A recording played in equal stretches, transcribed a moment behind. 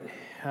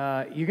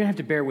you're going to have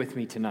to bear with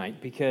me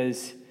tonight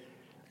because,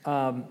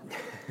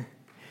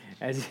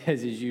 as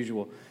is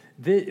usual,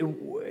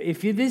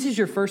 if this is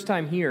your first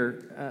time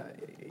here,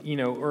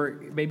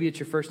 or maybe it's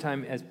your first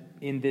time as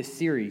in this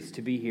series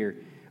to be here,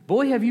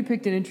 boy, have you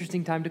picked an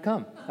interesting time to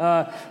come.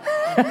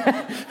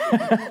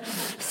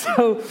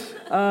 So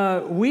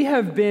we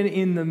have been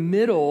in the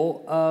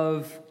middle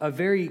of a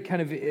very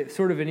kind of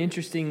sort of an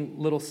interesting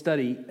little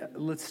study.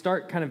 Let's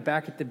start kind of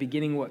back at the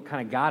beginning, what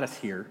kind of got us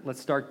here. Let's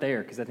start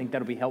there because I think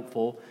that'll be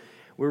helpful.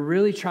 We're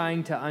really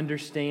trying to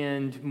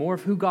understand more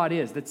of who God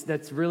is.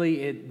 That's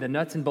really it. The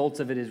nuts and bolts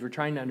of it is we're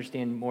trying to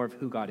understand more of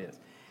who God is.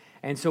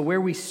 And so where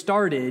we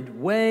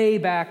started way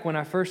back when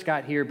I first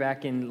got here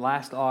back in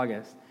last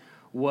August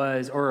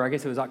was, or I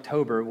guess it was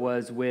October,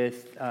 was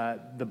with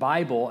the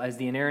Bible as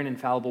the inerrant,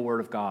 infallible Word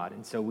of God.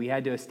 And so we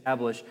had to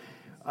establish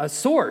a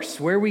source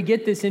where we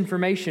get this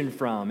information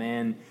from.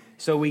 And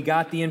so we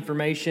got the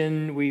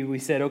information. We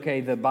said, okay,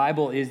 the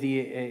Bible is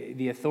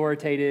the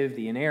authoritative,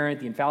 the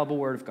inerrant, the infallible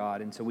Word of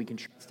God, and so we can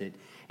trust it.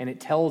 And it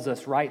tells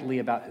us rightly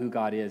about who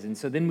God is. And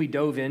so then we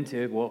dove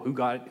into, well,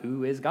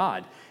 who is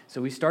God?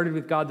 So we started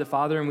with God the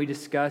Father, and we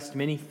discussed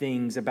many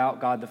things about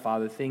God the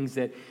Father, things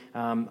that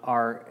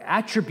are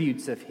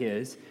attributes of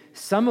His,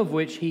 some of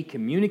which He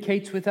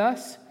communicates with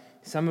us,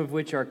 some of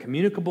which are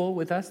communicable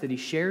with us, that He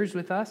shares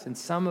with us, and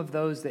some of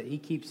those that He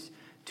keeps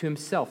to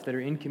Himself that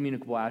are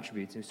incommunicable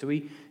attributes. And so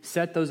we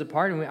set those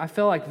apart, and I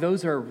feel like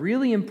those are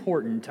really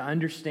important to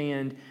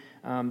understand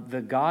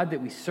the God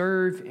that we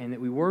serve and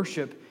that we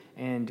worship,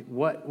 and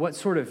what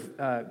sort of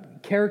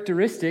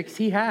characteristics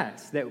He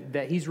has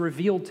that He's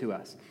revealed to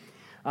us.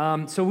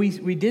 So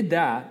we did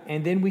that,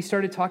 and then we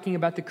started talking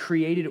about the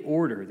created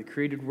order, the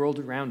created world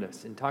around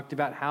us, and talked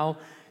about how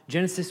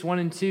Genesis 1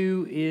 and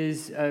 2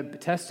 is a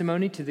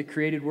testimony to the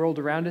created world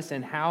around us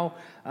and how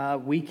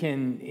we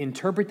can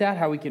interpret that,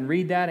 how we can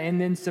read that,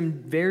 and then some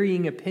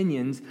varying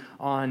opinions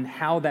on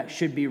how that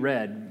should be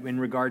read in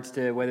regards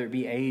to whether it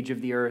be age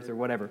of the earth or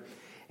whatever.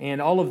 And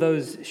all of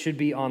those should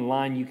be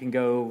online. You can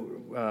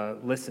go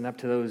listen up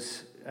to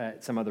those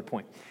at some other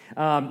point.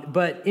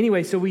 But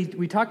anyway, so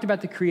we talked about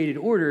the created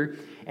order,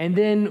 and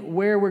then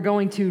where we're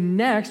going to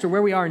next, or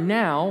where we are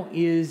now,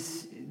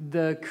 is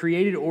the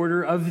created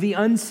order of the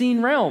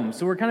unseen realm.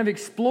 So we're kind of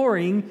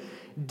exploring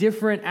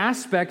different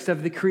aspects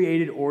of the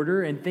created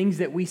order and things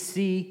that we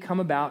see come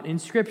about in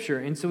Scripture.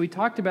 And so we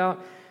talked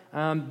about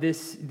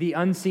the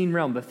unseen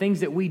realm, the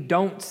things that we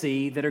don't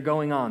see that are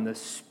going on, the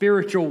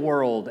spiritual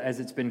world, as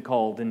it's been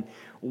called, and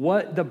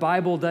what the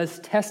Bible does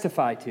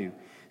testify to.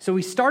 So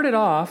we started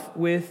off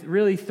with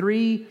really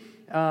three,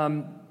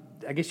 I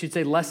guess you'd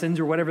say lessons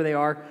or whatever they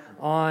are,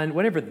 on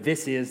whatever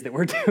this is that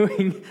we're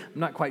doing. I'm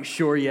not quite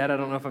sure yet. I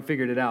don't know if I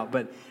figured it out.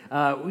 But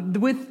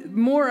with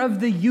more of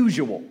the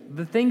usual,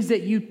 the things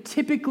that you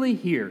typically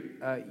hear,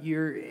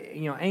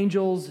 your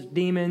angels,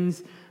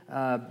 demons,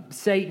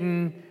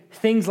 Satan,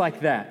 things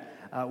like that.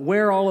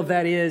 Where all of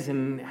that is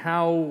and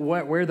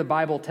where the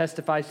Bible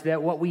testifies to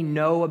that, what we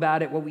know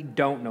about it, what we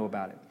don't know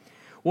about it.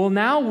 Well,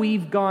 now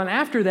we've kind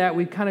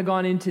of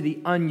gone into the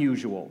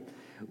unusual.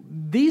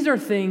 These are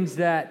things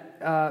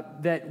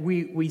that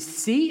we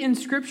see in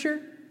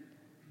Scripture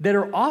that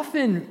are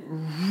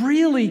often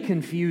really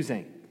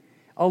confusing.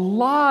 A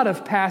lot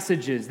of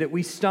passages that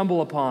we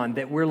stumble upon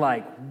that we're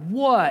like,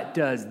 what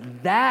does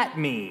that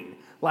mean?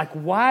 Like,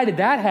 why did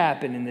that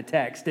happen in the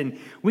text? And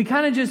we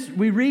kind of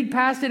we read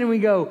past it and we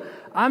go,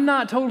 I'm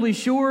not totally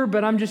sure,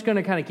 but I'm just going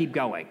to kind of keep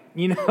going.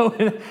 And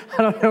I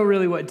don't know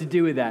really what to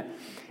do with that.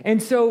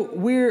 And so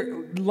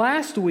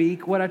last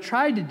week, what I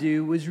tried to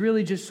do was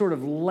really just sort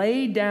of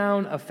lay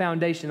down a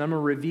foundation. I'm going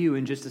to review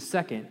in just a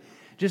second.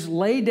 Just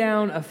lay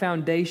down a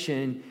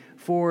foundation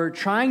for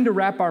trying to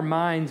wrap our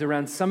minds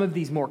around some of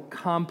these more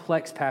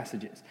complex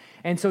passages.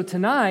 And so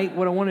tonight,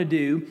 what I want to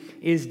do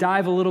is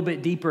dive a little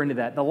bit deeper into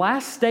that. The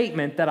last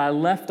statement that I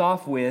left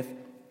off with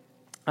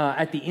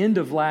at the end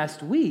of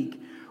last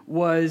week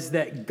was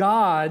that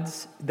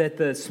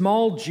the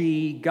small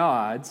g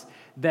gods,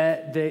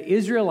 that the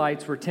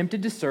Israelites were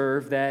tempted to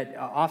serve, that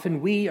often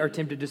we are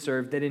tempted to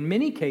serve, that in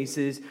many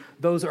cases,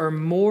 those are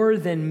more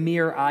than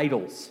mere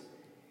idols.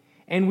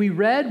 And we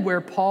read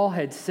where Paul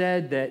had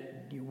said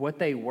that what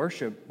they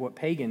worship, what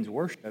pagans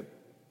worship,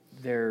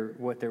 they're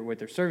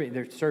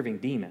serving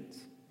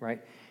demons,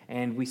 right?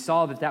 And we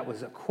saw that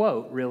was a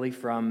quote really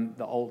from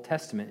the Old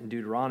Testament in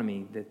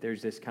Deuteronomy, that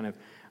there's this kind of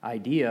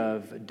idea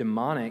of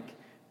demonic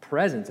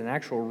presence, an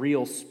actual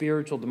real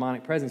spiritual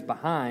demonic presence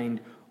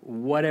behind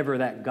whatever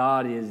that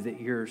God is that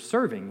you're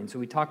serving. And so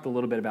we talked a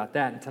little bit about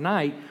that. And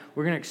tonight,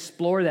 we're going to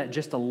explore that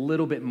just a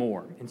little bit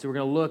more. And so we're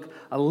going to look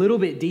a little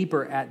bit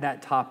deeper at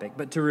that topic.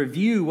 But to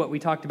review what we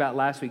talked about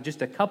last week,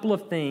 just a couple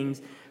of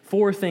things,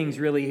 4 things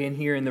really in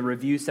here in the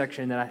review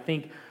section that I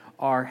think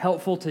are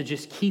helpful to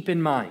just keep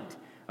in mind.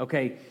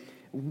 Okay,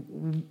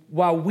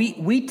 while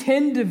we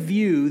tend to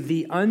view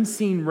the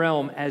unseen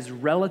realm as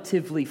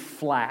relatively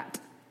flat,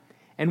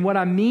 and what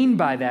I mean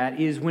by that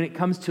is when it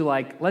comes to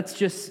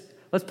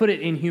let's put it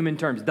in human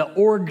terms, the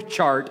org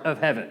chart of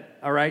heaven,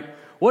 all right?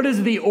 What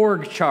does the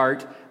org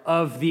chart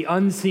of the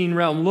unseen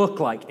realm look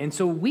like? And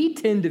so we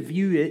tend to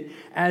view it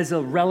as a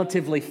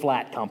relatively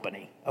flat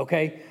company,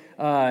 okay?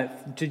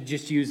 To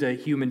just use a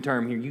human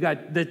term here. You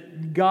got the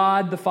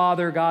God the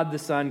Father, God the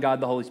Son, God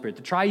the Holy Spirit,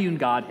 the triune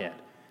Godhead,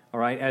 all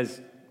right, as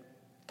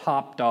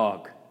top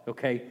dog,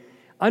 okay?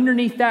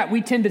 Underneath that,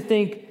 we tend to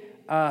think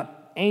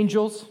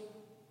angels,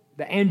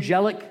 the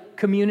angelic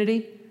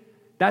community,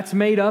 that's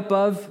made up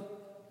of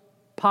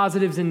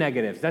positives and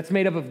negatives. That's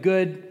made up of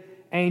good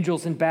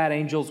angels and bad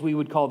angels. We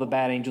would call the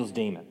bad angels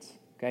demons,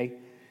 okay?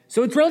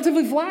 So it's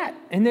relatively flat.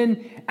 And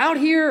then out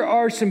here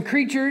are some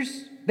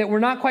creatures that we're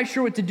not quite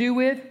sure what to do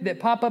with that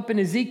pop up in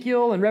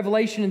Ezekiel and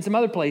Revelation and some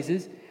other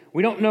places.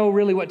 We don't know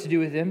really what to do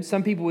with them.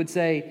 Some people would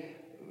say,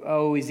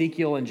 oh,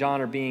 Ezekiel and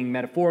John are being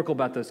metaphorical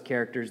about those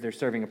characters. They're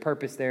serving a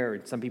purpose there.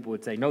 And some people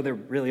would say, no, there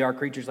really are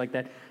creatures like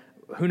that.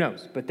 Who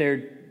knows? But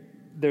they're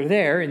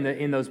there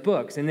in those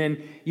books. And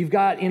then you've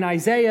got in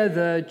Isaiah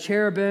the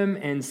cherubim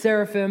and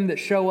seraphim that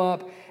show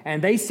up,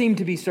 and they seem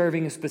to be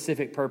serving a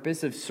specific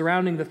purpose of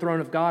surrounding the throne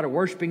of God or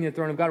worshiping the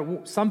throne of God,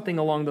 or something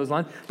along those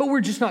lines. But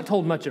we're just not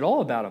told much at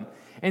all about them.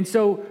 And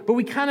so, but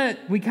we kind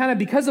of,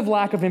 because of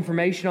lack of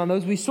information on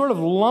those, we sort of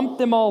lump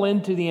them all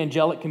into the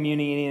angelic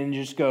community and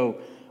just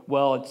go,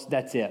 well,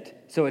 that's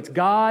it. So it's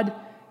God,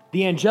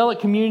 the angelic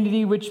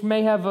community, which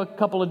may have a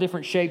couple of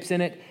different shapes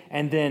in it,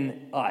 and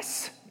then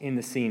us in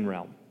the seen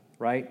realm,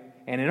 right?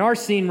 And in our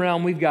seen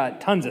realm, we've got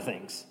tons of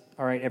things,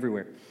 all right,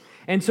 everywhere.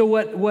 And so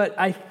what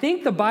I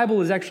think the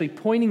Bible is actually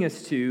pointing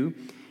us to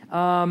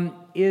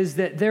is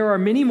that there are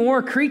many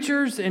more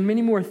creatures and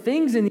many more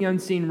things in the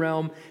unseen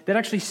realm that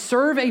actually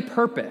serve a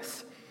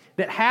purpose,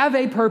 that have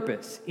a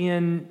purpose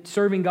in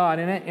serving God.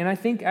 And I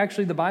think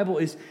actually the Bible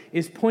is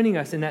pointing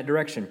us in that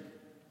direction.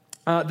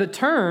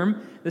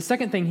 The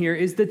second thing here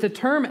is that the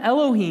term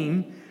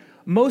Elohim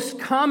most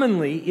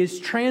commonly is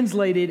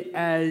translated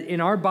in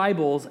our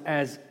Bibles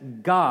as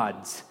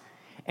gods.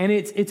 And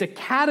it's a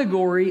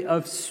category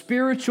of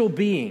spiritual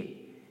being.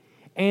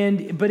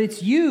 But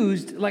it's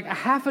used like a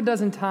half a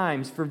dozen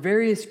times for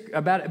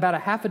about a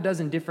half a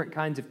dozen different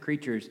kinds of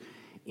creatures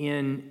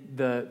in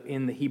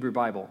the Hebrew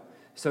Bible.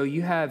 So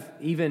you have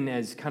even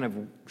as kind of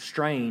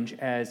strange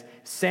as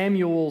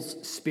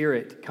Samuel's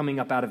spirit coming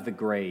up out of the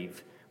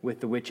grave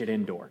with the witch at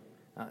Endor.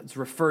 It's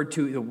referred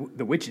to,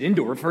 the witch at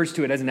Endor refers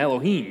to it as an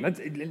Elohim.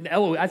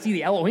 I see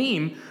the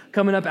Elohim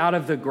coming up out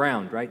of the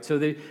ground, right? So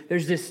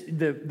there's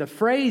the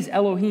phrase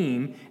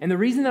Elohim, and the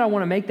reason that I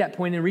want to make that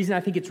point, and the reason I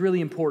think it's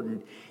really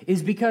important,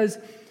 is because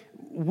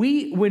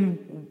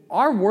when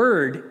our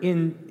word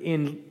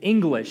in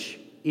English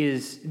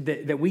is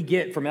that we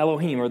get from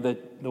Elohim, or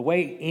the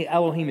way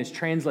Elohim is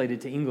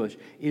translated to English,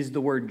 is the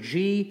word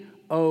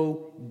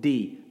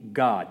G-O-D,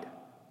 God.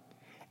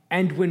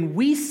 And when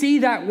we see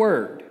that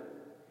word,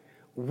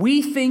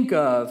 we think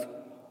of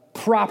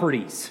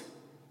properties,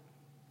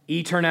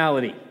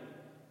 eternality,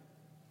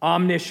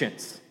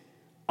 omniscience,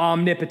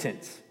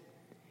 omnipotence.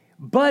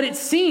 But it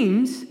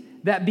seems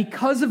that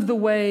because of the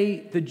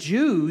way the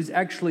Jews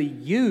actually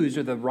use,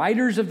 or the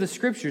writers of the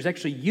scriptures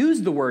actually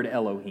use the word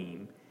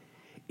Elohim,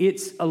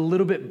 it's a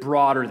little bit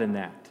broader than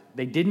that.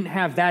 They didn't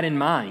have that in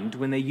mind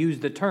when they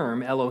used the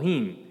term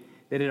Elohim,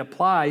 that it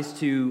applies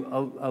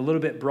to a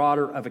little bit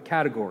broader of a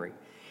category.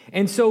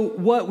 And so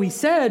what we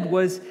said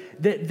was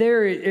that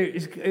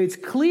it's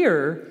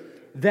clear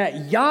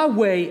that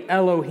Yahweh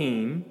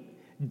Elohim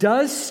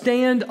does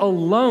stand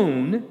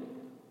alone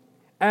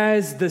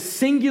as the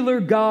singular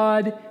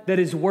God that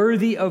is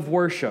worthy of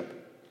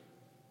worship.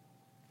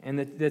 And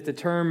that the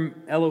term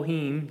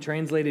Elohim,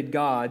 translated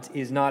gods,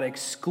 is not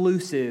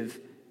exclusive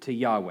to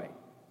Yahweh.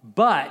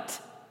 But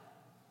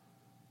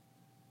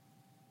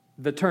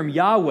the term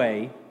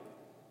Yahweh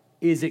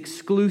is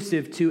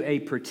exclusive to a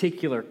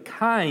particular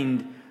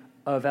kind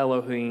of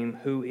Elohim,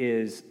 who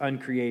is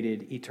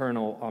uncreated,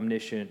 eternal,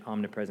 omniscient,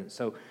 omnipresent.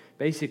 So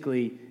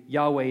basically,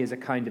 Yahweh is a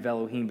kind of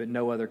Elohim, but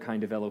no other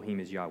kind of Elohim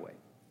is Yahweh.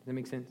 Does that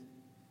make sense?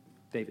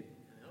 David?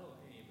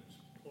 Elohim is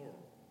plural.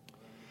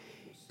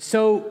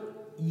 So,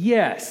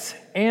 yes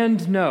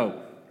and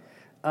no.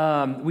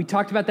 We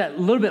talked about that a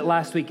little bit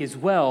last week as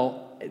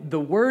well.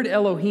 The word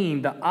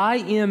Elohim, the I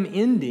am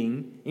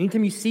ending,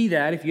 anytime you see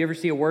that, if you ever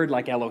see a word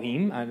like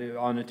Elohim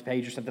on a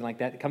page or something like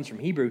that, it comes from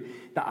Hebrew,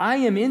 the I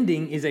am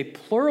ending is a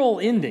plural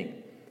ending.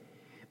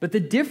 But the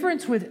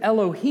difference with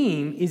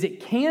Elohim is it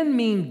can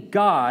mean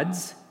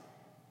gods,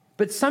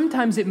 but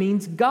sometimes it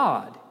means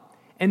God.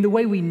 And the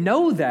way we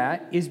know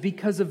that is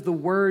because of the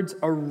words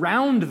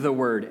around the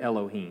word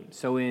Elohim.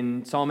 So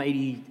in Psalm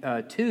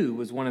 82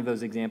 was one of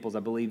those examples, I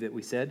believe, that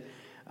we said,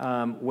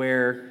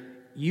 where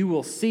you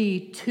will see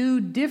two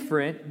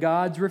different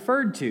gods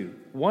referred to.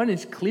 One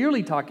is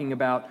clearly talking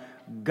about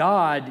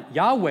God,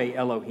 Yahweh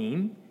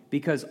Elohim,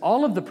 because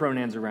all of the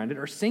pronouns around it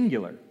are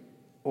singular,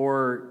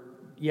 or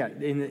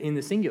in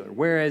the singular.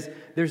 Whereas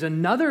there's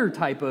another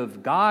type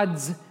of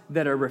gods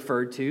that are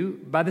referred to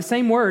by the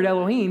same word,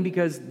 Elohim,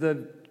 because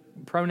the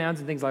pronouns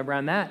and things like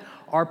around that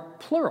are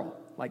plural,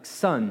 like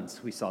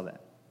sons. We saw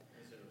that.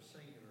 Is it a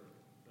singular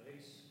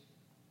base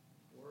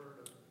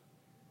word?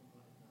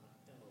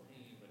 Not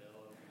Elohim, but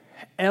Elohim?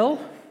 El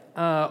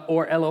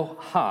or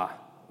Eloha,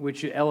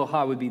 which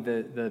Eloha would be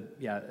the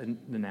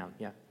noun,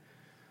 yeah.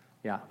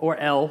 Yeah, or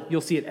El. You'll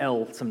see it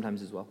El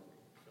sometimes as well.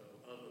 So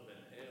other than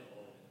El,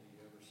 do you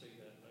ever see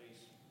that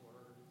base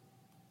word?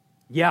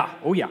 Yeah,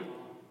 oh yeah.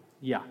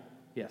 Yeah,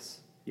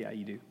 yes. Yeah,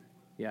 you do.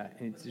 Yeah,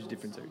 and there's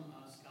different. Some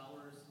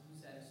scholars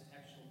use that as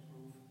textual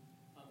proof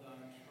of the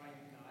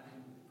triune God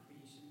in the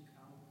creation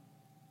account.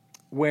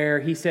 Where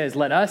he says,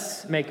 let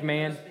us make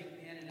man.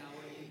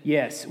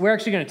 Yes, we're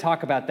actually going to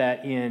talk about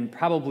that in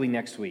probably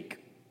next week.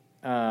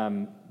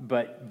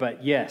 But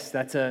yes,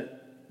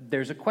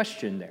 there's a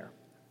question there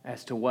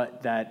as to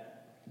what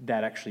that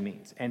actually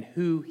means and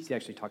who he's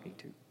actually talking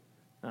to.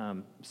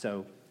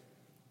 So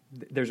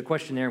there's a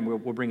question there, and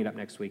we'll bring it up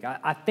next week.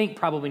 I think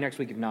probably next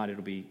week. If not,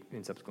 it'll be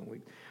in subsequent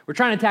weeks. We're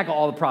trying to tackle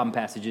all the problem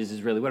passages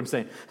is really what I'm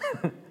saying.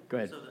 Go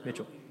ahead, So the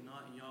Mitchell. Elohim,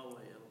 not Yahweh Elohim,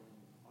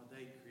 are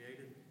they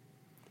created?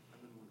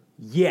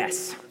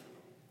 Yes,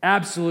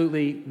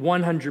 absolutely,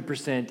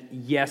 100%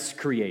 yes,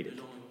 created. There's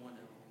only one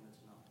Elohim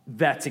that's not.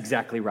 That's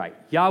exactly right.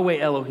 Yahweh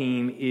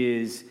Elohim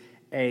is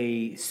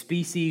a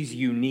species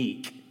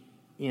unique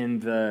in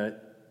the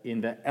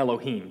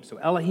Elohim. So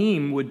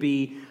Elohim would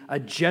be a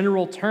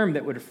general term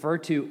that would refer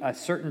to a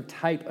certain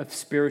type of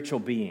spiritual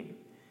being.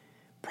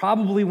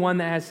 Probably one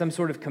that has some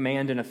sort of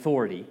command and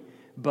authority,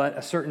 but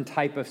a certain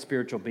type of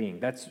spiritual being.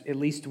 That's at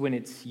least when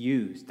it's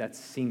used. That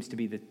seems to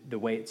be the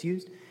way it's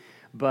used.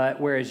 But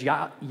whereas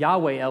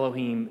Yahweh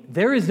Elohim,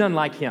 there is none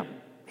like him.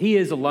 He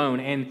is alone,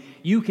 and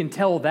you can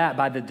tell that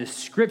by the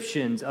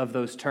descriptions of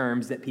those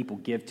terms that people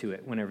give to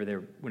it whenever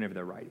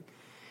they're writing.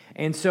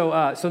 And so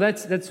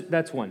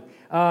that's one.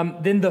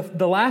 Then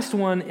the last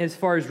one, as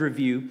far as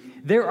review,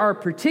 there are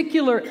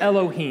particular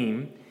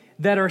Elohim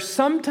that are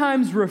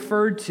sometimes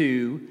referred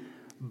to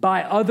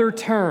by other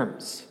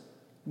terms.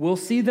 We'll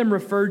see them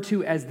referred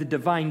to as the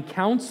divine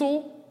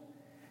council,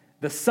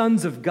 the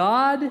sons of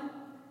God,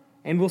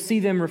 and we'll see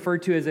them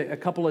referred to as a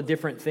couple of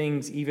different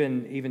things.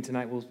 Even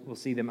tonight, we'll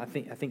see them. I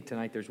think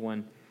tonight there's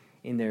one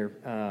in there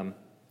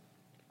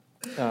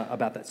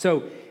about that.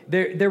 So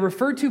they're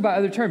referred to by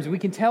other terms. We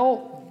can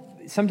tell.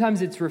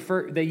 Sometimes it's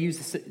they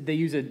use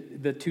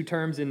the two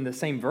terms in the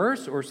same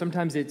verse, or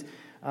sometimes it's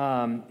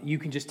you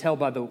can just tell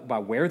by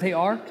where they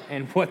are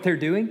and what they're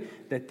doing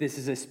that this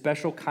is a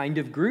special kind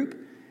of group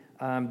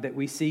that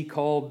we see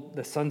called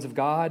the sons of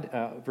God,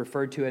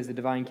 referred to as the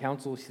divine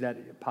council. We see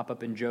that pop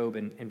up in Job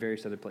and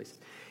various other places.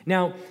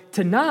 Now,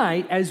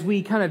 tonight, as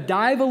we kind of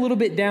dive a little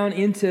bit down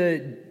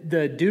into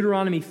the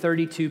Deuteronomy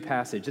 32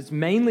 passage, it's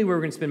mainly where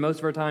we're going to spend most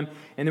of our time,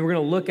 and then we're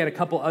going to look at a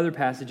couple other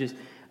passages.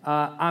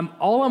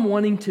 All I'm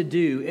wanting to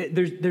do,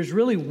 there's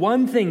really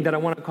one thing that I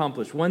want to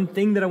accomplish, one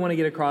thing that I want to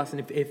get across,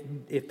 and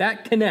if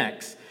that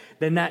connects,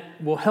 then that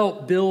will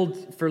help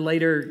build for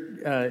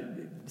later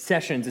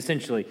sessions,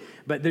 essentially.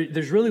 But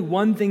there's really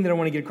one thing that I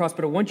want to get across,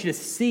 but I want you to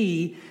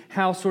see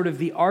how sort of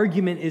the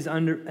argument is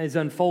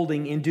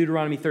unfolding in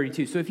Deuteronomy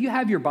 32. So if you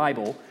have your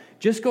Bible,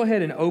 just go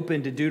ahead and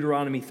open to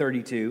Deuteronomy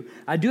 32.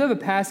 I do have a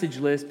passage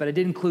list, but I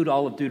did include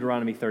all of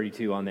Deuteronomy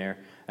 32 on there.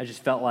 I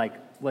just felt like,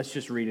 let's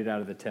just read it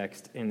out of the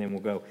text, and then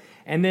we'll go.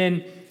 And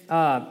then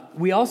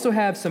we also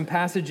have some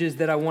passages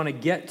that I want to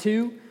get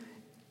to,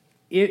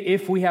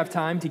 if we have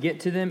time to get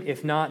to them.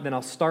 If not, then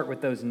I'll start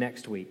with those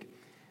next week.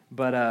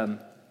 But I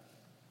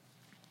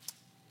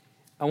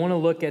want to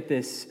look at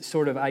this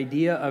sort of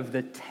idea of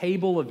the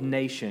table of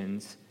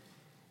nations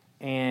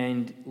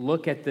and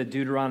look at the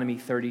Deuteronomy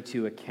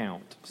 32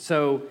 account.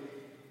 So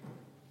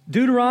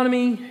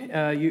Deuteronomy,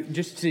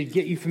 just to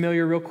get you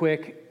familiar real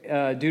quick,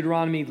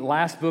 Deuteronomy, the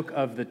last book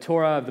of the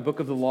Torah, of the book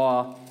of the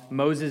law.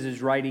 Moses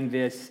is writing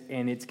this,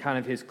 and it's kind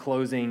of his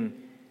closing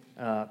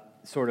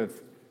sort of,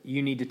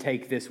 you need to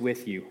take this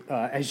with you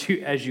as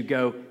you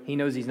go. He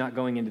knows he's not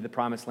going into the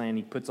promised land.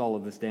 He puts all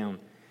of this down.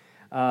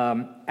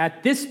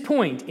 At this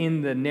point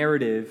in the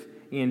narrative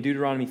in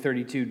Deuteronomy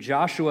 32,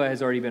 Joshua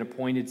has already been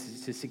appointed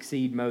to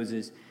succeed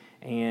Moses,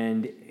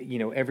 and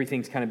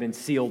everything's kind of been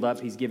sealed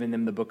up. He's given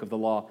them the book of the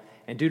law.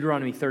 And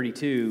Deuteronomy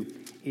 32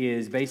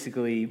 is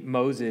basically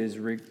Moses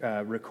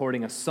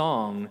recording a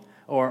song,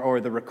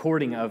 or the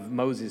recording of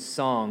Moses'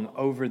 song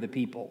over the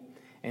people.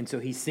 And so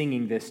he's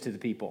singing this to the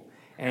people.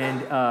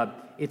 And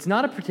it's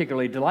not a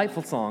particularly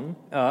delightful song,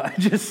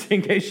 just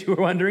in case you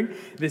were wondering.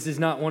 This is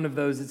not one of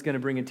those that's going to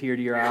bring a tear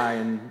to your eye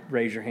and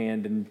raise your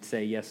hand and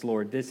say, yes,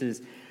 Lord. This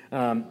is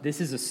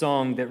a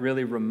song that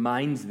really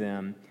reminds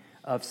them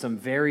of some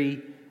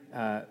very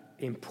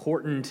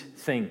important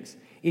things.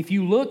 If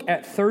you look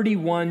at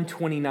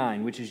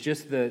 31:29, which is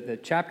just the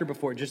chapter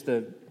before, just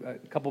a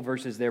couple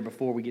verses there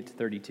before we get to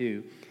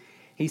 32,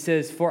 he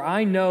says, "For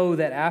I know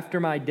that after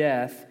my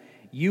death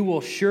you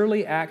will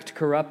surely act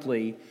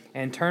corruptly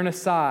and turn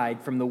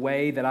aside from the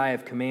way that I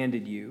have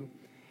commanded you.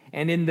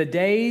 And in the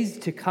days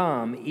to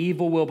come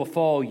evil will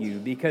befall you,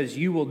 because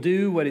you will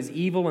do what is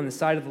evil in the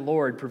sight of the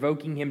Lord,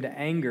 provoking him to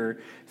anger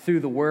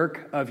through the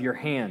work of your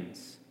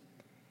hands."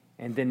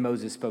 And then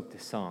Moses spoke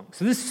this song.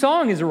 So this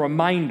song is a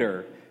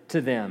reminder to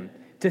them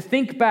to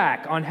think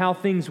back on how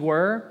things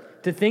were,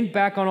 to think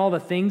back on all the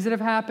things that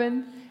have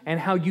happened, and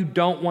how you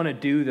don't want to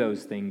do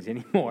those things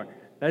anymore.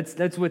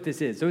 That's what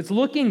this is. So it's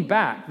looking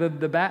back.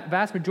 The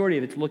vast majority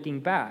of it's looking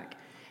back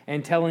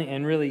and telling,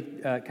 and really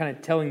kind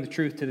of telling the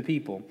truth to the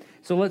people.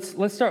 So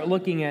let's start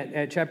looking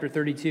at chapter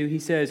 32. He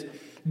says,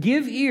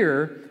 "Give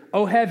ear,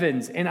 O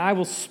heavens, and I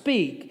will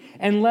speak,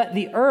 and let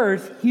the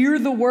earth hear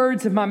the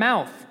words of my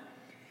mouth.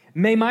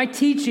 May my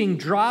teaching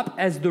drop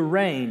as the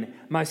rain,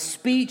 my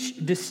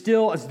speech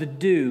distill as the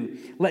dew.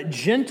 Let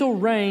gentle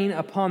rain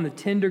upon the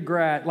tender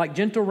grass, like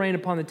gentle rain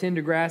upon the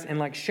tender grass, and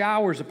like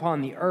showers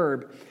upon the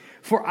herb.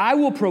 For I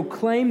will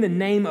proclaim the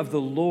name of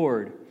the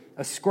Lord,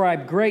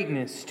 ascribe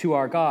greatness to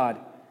our God.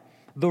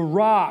 The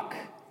rock,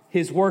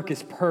 his work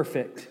is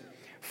perfect,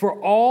 for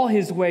all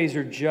his ways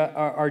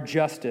are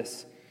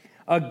justice.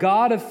 A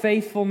God of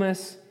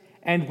faithfulness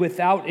and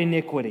without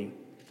iniquity.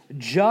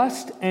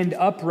 Just and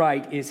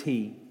upright is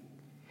he.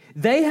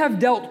 They have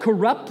dealt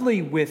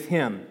corruptly with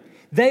him.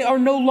 They are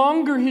no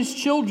longer his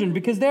children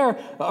because they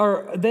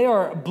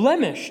are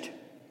blemished.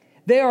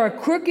 They are a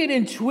crooked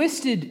and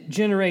twisted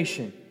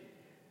generation.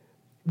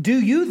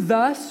 Do you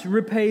thus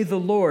repay the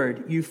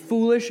Lord, you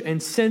foolish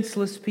and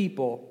senseless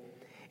people?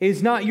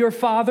 Is not your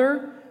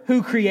Father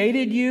who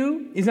created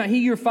you? Is not he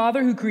your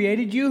Father who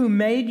created you, who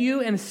made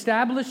you and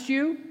established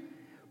you?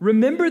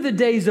 Remember the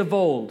days of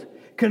old.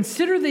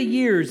 Consider the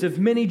years of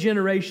many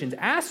generations.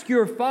 Ask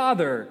your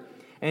father,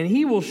 and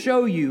he will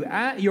show you,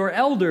 your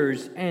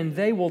elders, and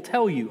they will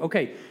tell you."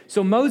 Okay,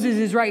 so Moses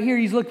is right here.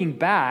 He's looking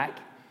back,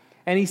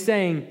 and he's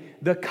saying,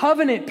 the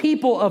covenant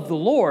people of the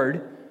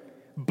Lord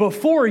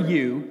before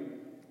you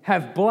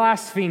have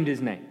blasphemed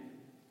his name.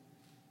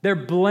 They're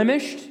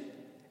blemished,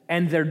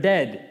 and they're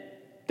dead.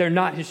 They're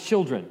not his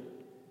children.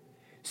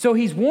 So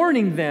he's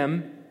warning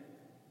them,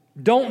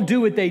 don't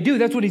do what they do.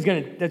 That's what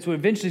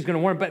eventually he's going to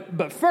warn.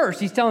 But first,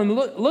 he's telling them,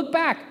 look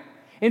back.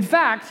 In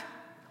fact,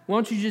 why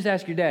don't you just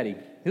ask your daddy?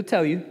 He'll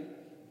tell you.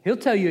 He'll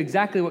tell you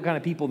exactly what kind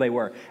of people they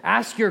were.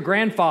 Ask your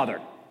grandfather.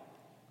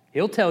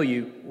 He'll tell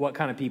you what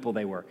kind of people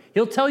they were.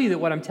 He'll tell you that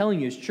what I'm telling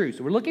you is true.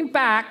 So we're looking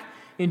back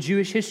in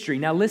Jewish history.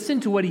 Now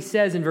listen to what he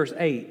says in verse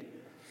 8.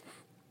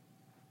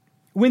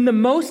 When the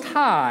Most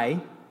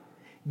High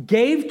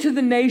gave to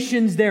the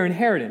nations their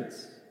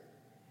inheritance,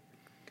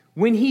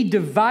 when he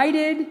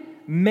divided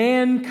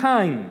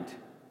mankind,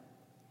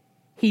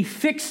 he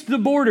fixed the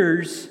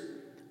borders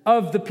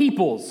of the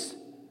peoples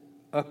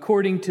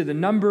according to the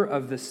number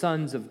of the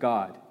sons of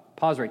God.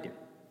 Pause right there.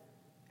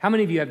 How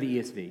many of you have the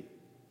ESV?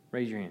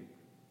 Raise your hand.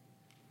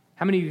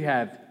 How many of you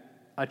have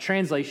a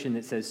translation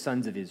that says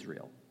sons of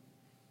Israel?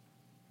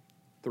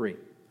 3.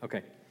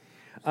 Okay.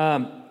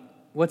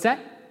 What's that?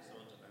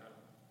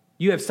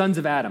 You have sons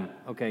of Adam.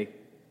 Okay.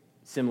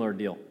 Similar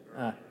deal.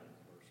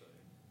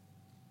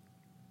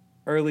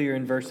 Earlier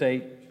in verse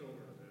 8.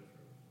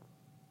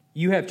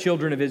 You have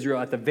children of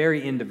Israel at the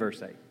very end of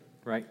verse 8,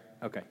 right?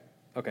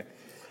 Okay.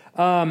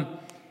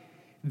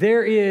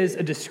 There is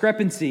a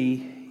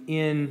discrepancy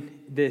in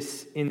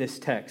this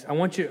text. I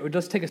want you,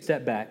 let's take a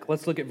step back.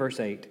 Let's look at verse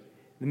 8,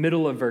 the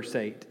middle of verse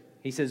 8.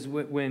 He says,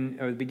 or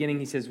the beginning,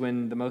 he says,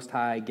 when the Most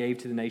High gave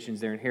to the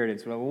nations their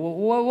inheritance. Well,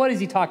 what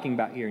is he talking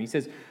about here? He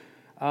says,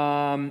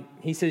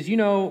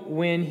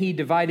 when he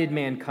divided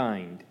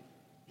mankind,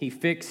 he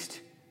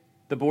fixed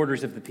the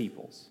borders of the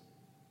peoples.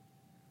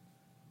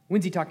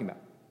 When's he talking about?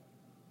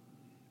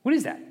 What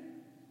is that?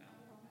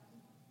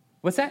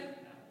 What's that?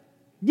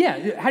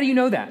 Yeah, how do you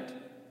know that?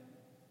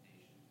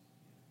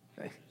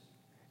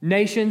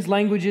 Nations,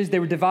 languages, they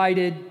were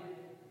divided,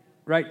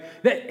 right?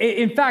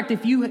 In fact,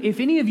 if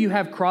any of you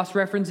have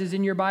cross-references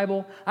in your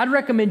Bible, I'd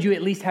recommend you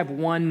at least have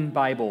one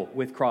Bible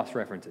with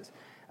cross-references.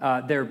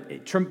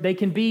 They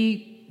can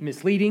be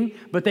misleading,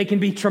 but they can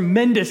be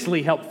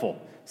tremendously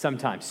helpful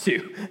sometimes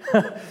too.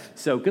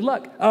 So good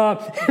luck.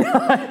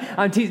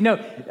 I'm teasing.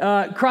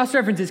 No,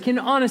 cross-references can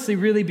honestly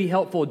really be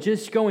helpful,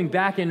 just going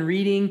back and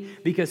reading,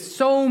 because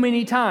so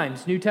many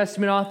times New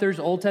Testament authors,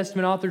 Old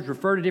Testament authors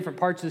refer to different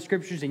parts of the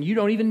scriptures, and you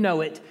don't even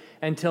know it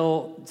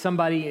until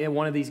somebody,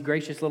 one of these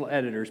gracious little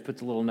editors,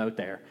 puts a little note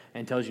there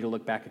and tells you to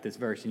look back at this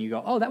verse, and you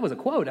go, oh, that was a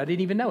quote. I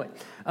didn't even know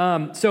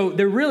it. So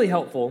they're really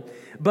helpful,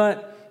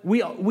 but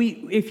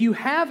if you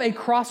have a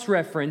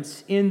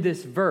cross-reference in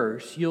this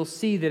verse, you'll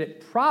see that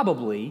it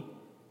probably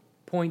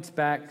points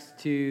back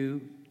to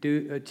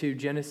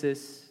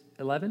Genesis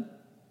 11.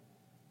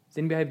 Does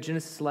anybody have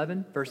Genesis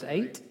 11, verse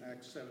 8?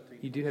 Acts 17.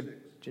 You do have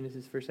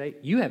Genesis verse 8?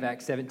 You have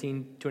Acts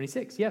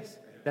 17:26. Yes,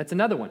 that's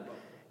another one.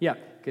 Yeah,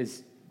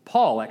 because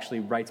Paul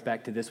actually writes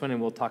back to this one,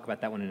 and we'll talk about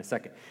that one in a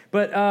second.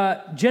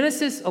 But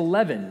Genesis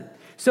 11.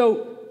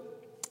 So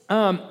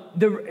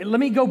let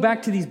me go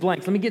back to these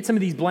blanks. Let me get some of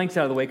these blanks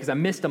out of the way because I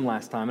missed them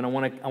last time, and I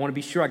want to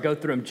be sure I go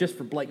through them just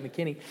for Blake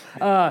McKinney.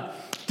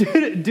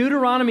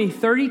 Deuteronomy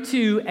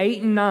 32,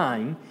 8 and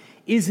 9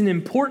 is an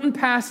important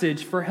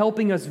passage for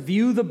helping us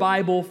view the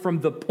Bible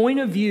from the point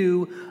of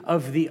view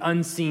of the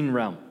unseen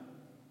realm.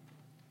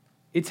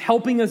 It's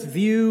helping us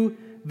view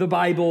the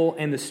Bible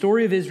and the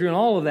story of Israel and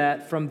all of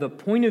that from the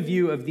point of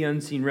view of the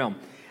unseen realm.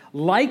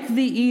 Like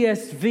the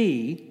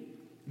ESV,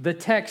 the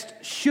text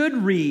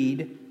should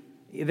read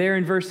there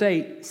in verse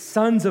 8,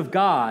 sons of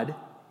God,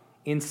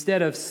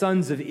 instead of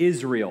sons of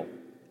Israel,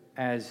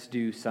 as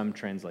do some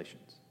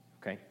translations.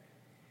 Okay?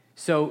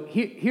 So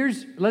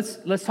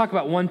let's talk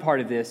about one part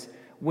of this.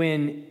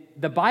 When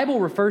the Bible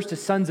refers to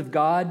sons of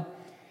God,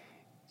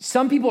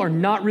 some people are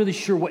not really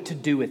sure what to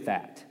do with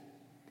that.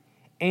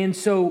 And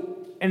so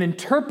an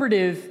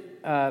interpretive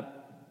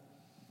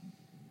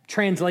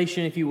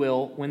translation, if you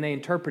will, when they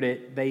interpret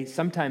it, they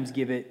sometimes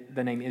give it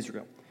the name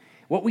Israel.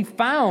 What we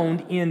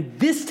found in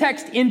this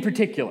text in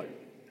particular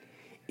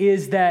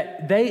is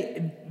that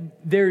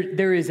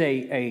there is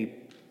a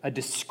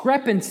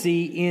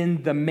discrepancy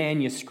in the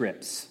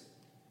manuscripts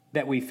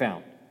that we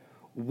found.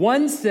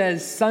 One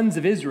says sons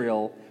of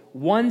Israel,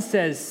 one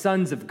says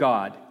sons of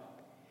God.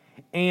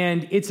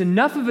 And it's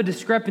enough of a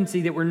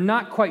discrepancy that we're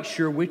not quite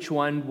sure which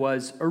one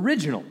was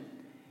original.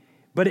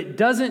 But it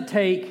doesn't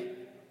take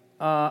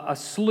a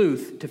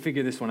sleuth to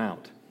figure this one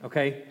out,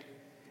 okay?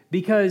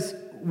 Because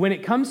when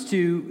it comes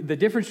to the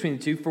difference between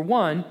the two, for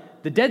one,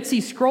 the Dead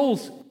Sea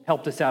Scrolls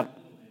helped us out.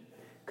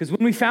 Because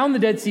when we found the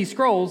Dead Sea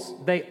Scrolls,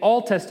 they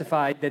all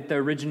testified that the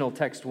original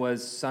text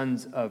was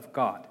sons of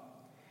God.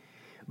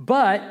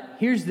 But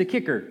here's the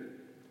kicker.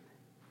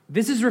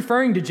 This is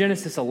referring to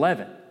Genesis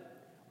 11.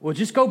 Well,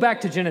 just go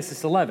back to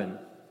Genesis 11,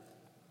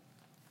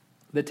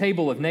 the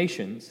table of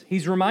nations.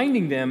 He's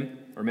reminding them,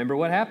 remember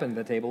what happened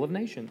at the table of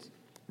nations.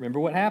 Remember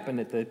what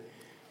happened at the,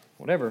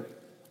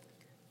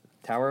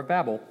 Tower of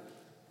Babel.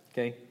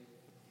 Okay.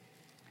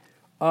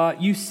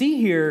 You see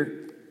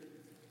here,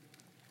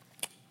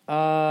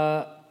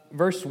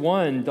 verse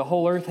 1, the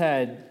whole earth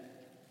had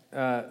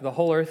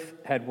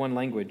one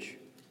language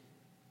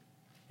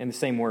and the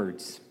same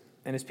words.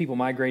 And his people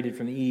migrated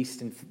from the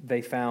east, and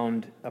they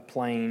found a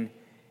plain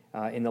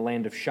in the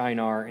land of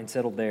Shinar and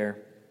settled there.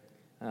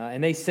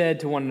 And they said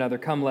to one another,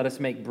 "Come, let us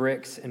make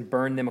bricks and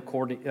burn them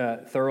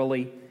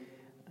thoroughly."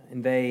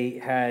 And they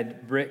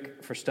had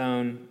brick for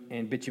stone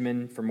and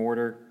bitumen for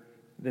mortar.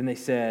 Then they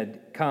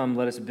said, "Come,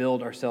 let us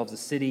build ourselves a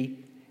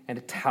city and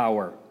a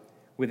tower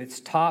with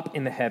its top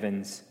in the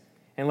heavens,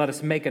 and let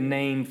us make a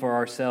name for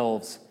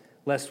ourselves,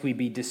 lest we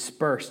be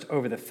dispersed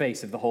over the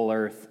face of the whole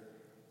earth."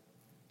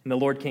 And the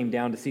Lord came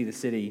down to see the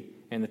city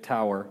and the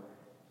tower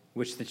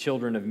which the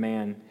children of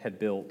man had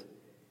built.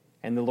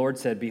 And the Lord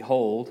said,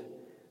 "Behold,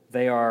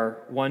 they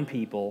are one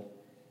people.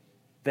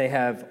 They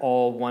have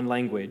all one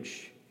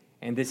language.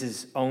 And this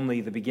is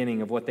only the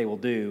beginning of what they will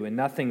do. And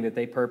nothing that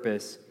they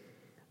purpose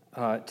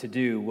to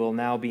do will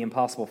now be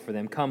impossible for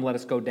them. Come, let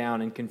us go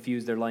down and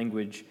confuse their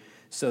language,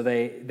 so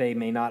they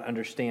may not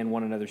understand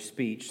one another's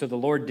speech." So the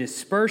Lord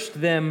dispersed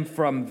them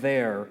from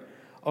there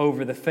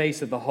over the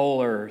face of the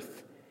whole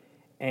earth,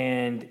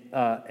 and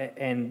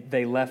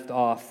they left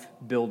off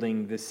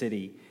building the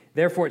city.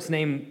 Therefore its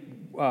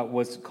name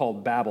was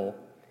called Babel,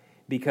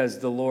 because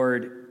the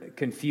Lord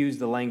confused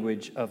the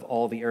language of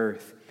all the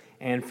earth.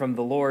 And from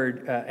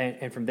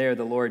there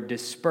the Lord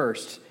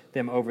dispersed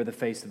them over the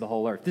face of the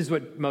whole earth. This is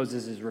what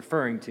Moses is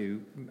referring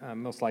to.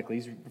 Most likely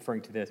he's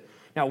referring to this.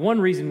 Now, one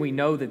reason we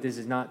know that this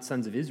is not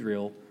sons of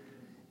Israel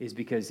is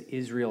because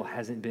Israel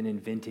hasn't been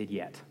invented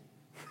yet.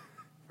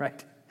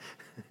 Right?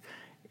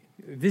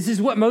 This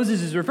is what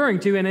Moses is referring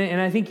to, and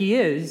I think he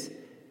is.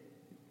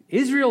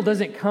 Israel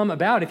doesn't come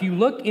about. If you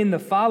look in the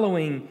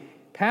following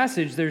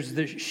passage, there's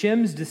the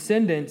Shem's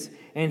descendants,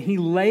 and he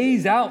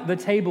lays out the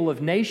table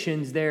of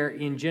nations there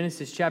in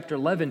Genesis chapter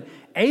 11.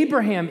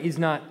 Abraham is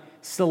not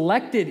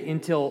selected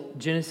until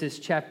Genesis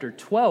chapter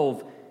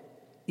 12.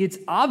 It's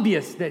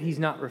obvious that he's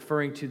not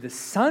referring to the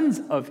sons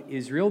of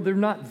Israel. They're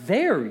not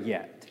there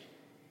yet.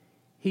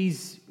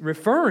 He's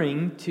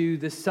referring to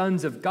the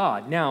sons of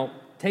God. Now,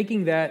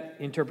 taking that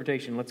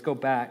interpretation, let's go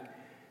back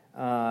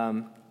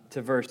to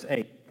verse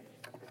 8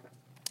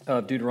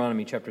 of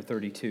Deuteronomy chapter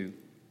 32.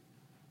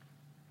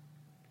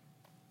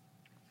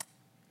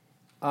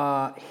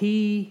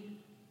 He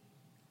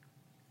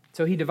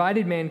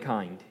divided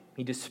mankind.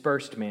 He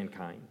dispersed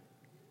mankind.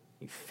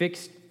 He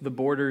fixed the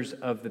borders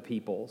of the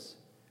peoples.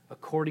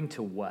 According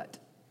to what?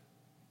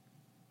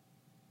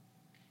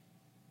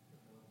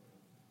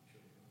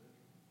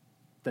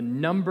 The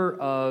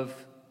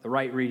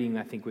right reading,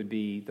 I think, would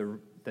be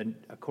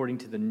according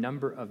to the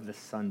number of the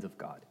sons of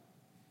God.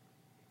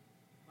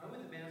 Why would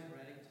the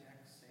Masoretic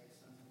text say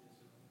sons of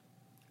Israel?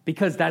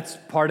 Because that's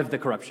part of the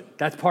corruption.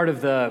 That's part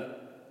of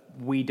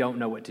we don't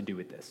know what to do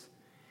with this.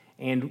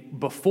 And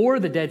before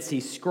the Dead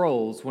Sea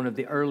Scrolls, one of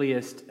the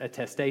earliest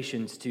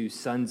attestations to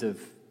sons of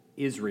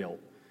Israel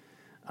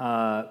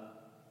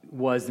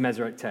was the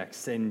Masoretic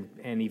text, and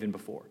even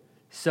before.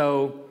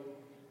 So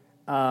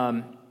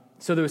there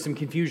was some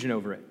confusion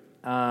over it.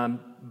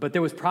 But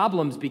there was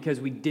problems because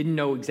we didn't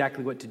know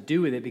exactly what to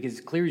do with it, because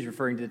clearly he's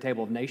referring to the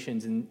table of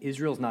nations, and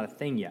Israel's not a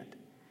thing yet.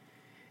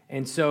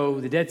 And so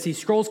the Dead Sea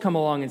Scrolls come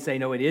along and say,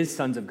 no, it is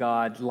sons of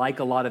God, like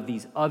a lot of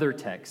these other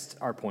texts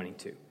are pointing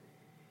to.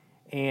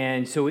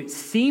 And so it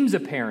seems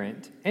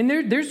apparent, and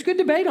there's good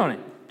debate on it.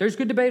 There's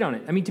good debate on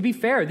it. I mean, to be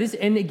fair,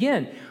 and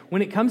again,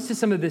 when it comes to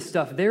some of this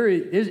stuff,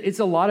 it's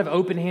a lot of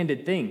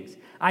open-handed things.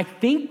 I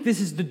think this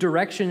is the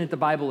direction that the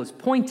Bible is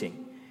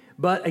pointing.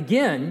 But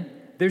again,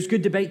 there's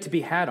good debate to be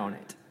had on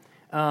it.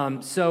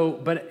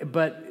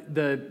 But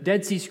the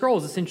Dead Sea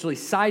Scrolls essentially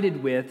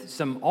sided with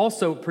some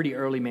also pretty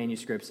early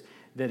manuscripts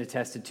that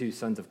attested to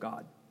sons of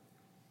God,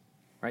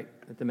 right?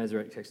 That the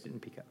Masoretic text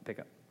didn't pick up.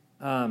 Footnote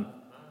in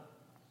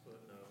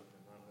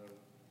my note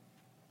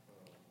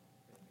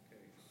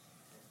indicates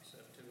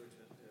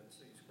Septuagint Dead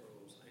Sea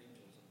Scrolls,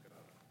 angels of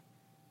God.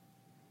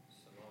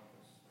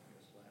 Synopsis, I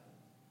guess Latin,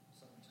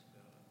 sons of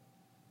God.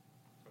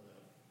 For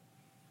that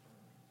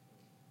angels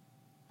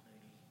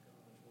of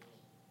God as well.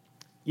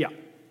 Yeah,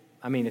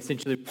 I mean,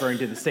 essentially referring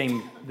to the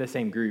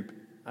same group.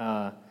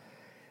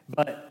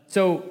 But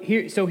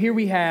here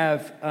we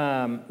have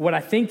what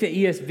I think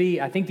the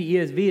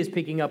ESV is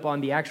picking up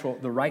on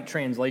the right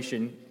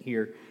translation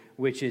here,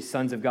 which is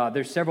sons of God.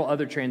 There's several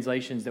other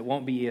translations that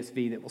won't be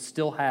ESV that will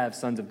still have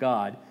sons of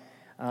God.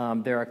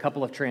 There are a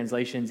couple of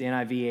translations.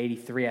 NIV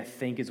 83, I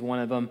think, is one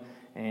of them,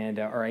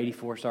 or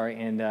 84, sorry,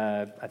 and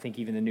I think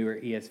even the newer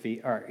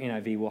ESV or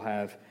NIV will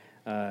have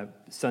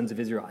sons of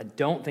Israel. I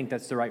don't think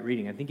that's the right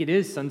reading. I think it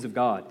is sons of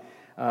God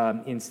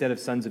instead of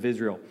sons of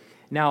Israel.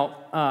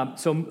 Now,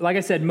 so like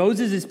I said,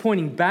 Moses is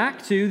pointing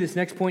back to, this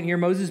next point here,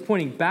 Moses is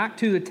pointing back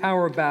to the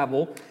Tower of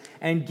Babel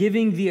and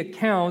giving the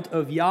account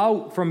of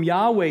from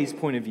Yahweh's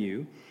point of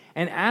view.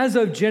 And as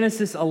of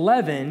Genesis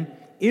 11,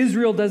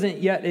 Israel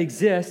doesn't yet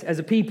exist as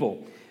a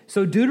people.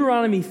 So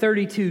Deuteronomy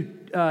 32,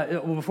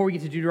 before we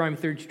get to Deuteronomy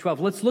 32:12,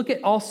 let's look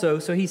at also,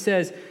 so he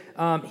says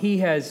he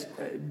has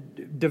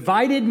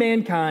divided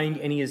mankind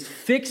and he has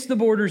fixed the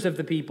borders of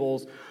the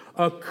peoples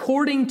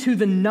according to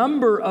the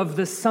number of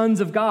the sons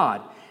of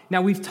God.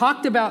 Now, we've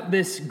talked about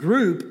this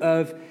group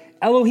of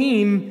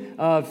Elohim,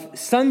 of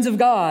sons of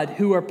God,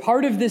 who are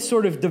part of this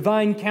sort of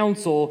divine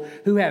council,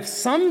 who have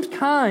some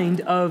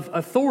kind of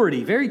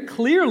authority, very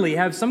clearly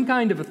have some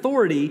kind of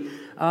authority.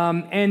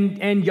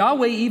 And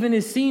Yahweh even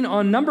is seen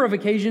on a number of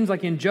occasions,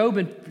 like in Job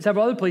and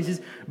several other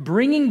places,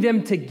 bringing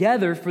them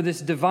together for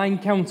this divine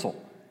council.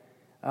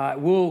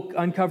 We'll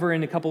uncover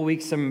in a couple of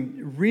weeks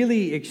some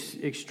really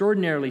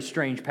extraordinarily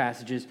strange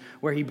passages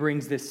where he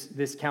brings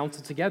this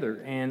council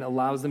together and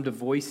allows them to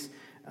voice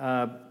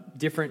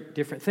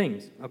different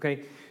things,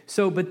 okay?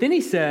 So, but then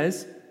he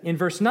says in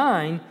verse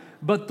 9,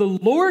 but the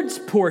Lord's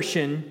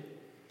portion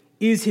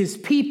is his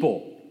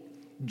people,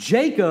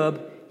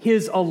 Jacob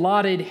his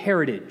allotted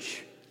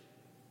heritage.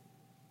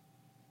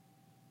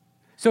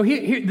 So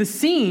here the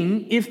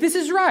scene, if this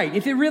is right,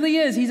 if it really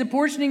is, he's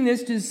apportioning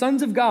this to the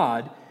sons of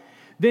God,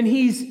 then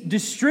he's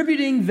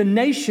distributing the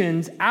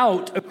nations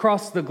out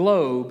across the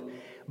globe,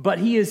 but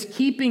he is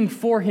keeping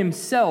for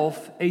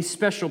himself a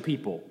special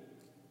people,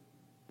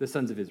 the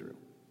sons of Israel.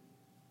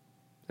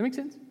 Does that make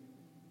sense?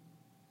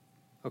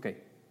 Okay.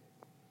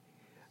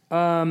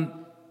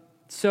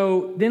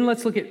 So then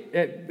let's look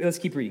let's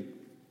keep reading.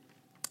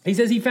 He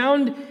says he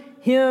found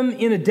him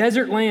in a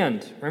desert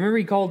land. Remember,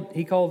 he called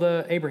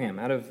Abraham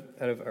out of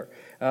Ur.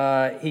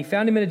 He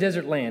found him in a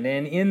desert land,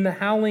 and in the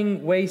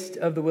howling waste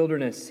of the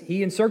wilderness,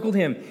 he encircled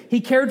him.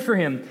 He cared for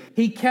him.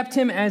 He kept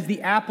him as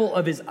the apple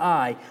of his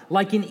eye,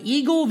 like an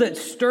eagle that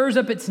stirs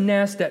up its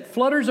nest, that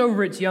flutters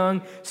over its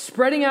young,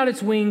 spreading out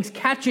its wings,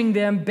 catching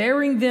them,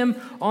 bearing them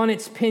on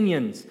its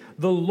pinions.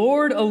 The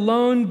Lord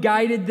alone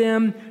guided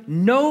them.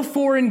 No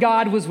foreign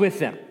god was with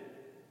them.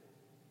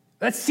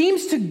 That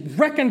seems to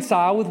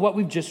reconcile with what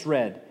we've just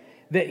read,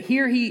 that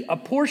here he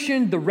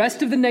apportioned the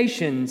rest of the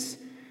nations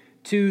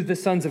to the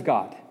sons of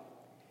God.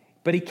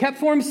 But he kept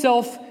for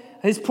himself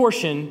his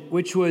portion,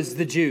 which was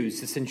the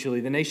Jews, essentially,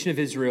 the nation of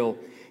Israel.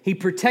 He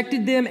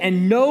protected them,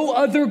 and no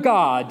other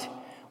God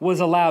was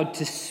allowed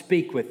to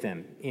speak with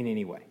them in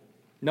any way.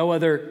 No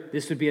other,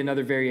 this would be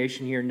another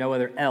variation here, no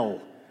other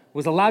El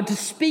was allowed to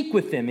speak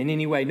with them in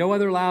any way. No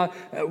other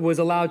was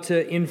allowed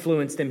to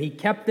influence them. He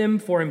kept them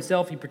for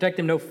himself. He protected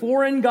them. No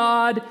foreign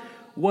god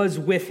was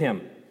with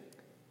him.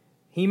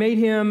 He made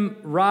him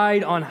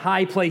ride on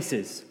high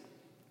places.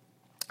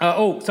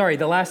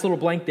 The last little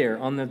blank there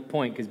on the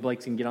point, because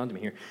Blake's going to get onto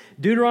me here.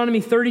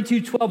 Deuteronomy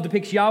 32:12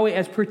 depicts Yahweh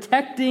as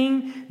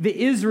protecting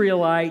the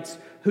Israelites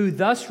who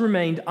thus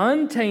remained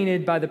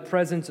untainted by the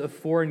presence of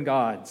foreign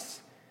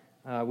gods,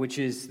 which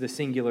is the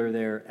singular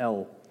there,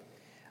 El.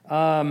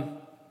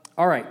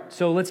 All right,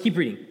 so let's keep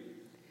reading.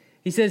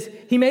 He says,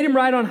 he made him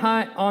ride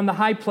on the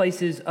high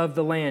places of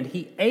the land.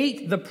 He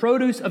ate the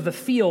produce of the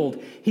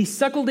field. He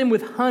suckled him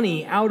with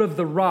honey out of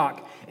the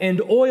rock and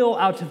oil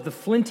out of the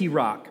flinty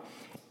rock,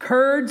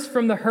 curds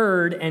from the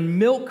herd and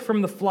milk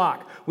from the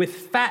flock, with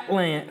fat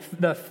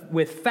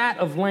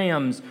of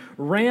lambs,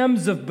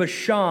 rams of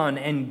Bashan,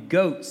 and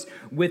goats,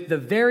 with the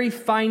very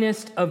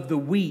finest of the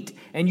wheat.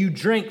 And you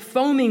drank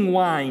foaming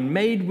wine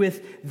made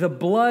with the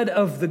blood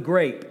of the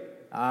grape.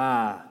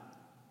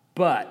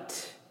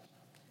 But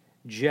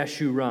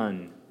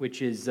Jeshurun,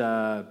 which is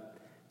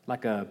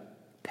like a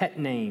pet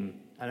name,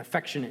 an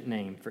affectionate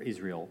name for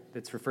Israel,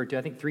 that's referred to,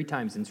 I think, 3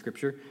 times in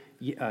Scripture.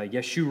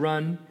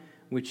 Yeshurun,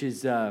 which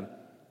is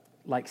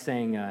like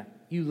saying,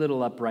 you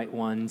little upright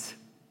ones,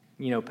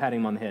 patting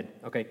them on the head.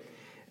 Okay.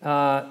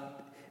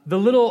 The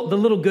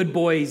little good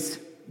boys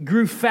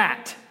grew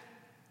fat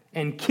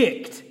and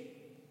kicked.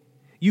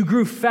 You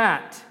grew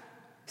fat,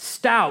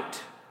 stout,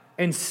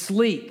 and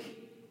sleek.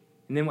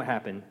 And then what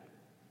happened?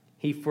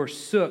 He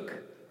forsook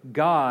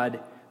God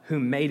who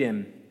made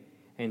him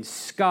and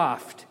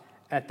scoffed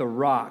at the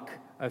rock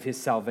of his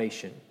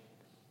salvation.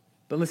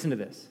 But listen to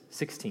this,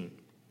 16.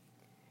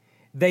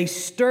 They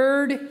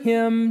stirred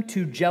him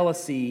to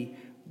jealousy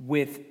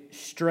with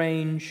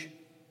strange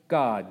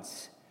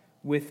gods.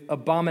 With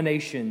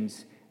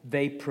abominations,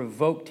 they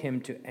provoked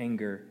him to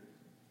anger.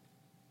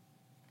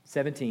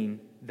 17,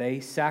 they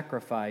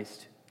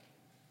sacrificed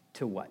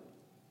to what?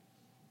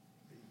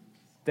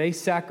 They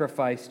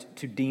sacrificed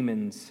to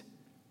demons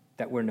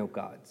that were no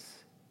gods,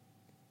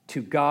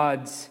 to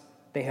gods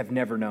they have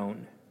never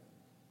known,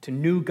 to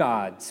new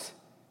gods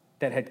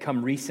that had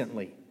come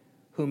recently,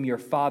 whom your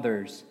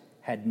fathers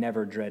had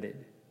never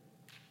dreaded.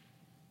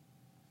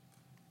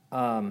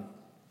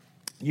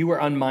 You were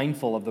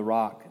unmindful of the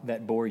rock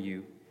that bore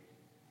you,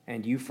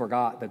 and you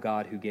forgot the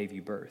God who gave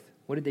you birth.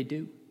 What did they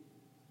do?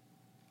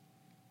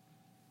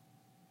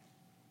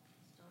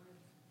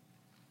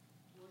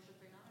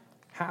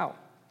 How?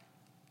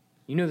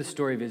 You know the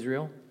story of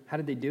Israel. How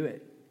did they do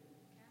it?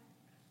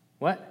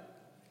 What?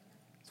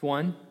 It's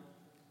one.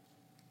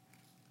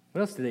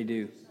 What else did they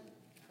do?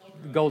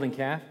 The golden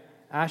calf.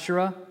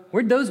 Asherah.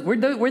 Where'd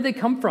they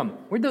come from?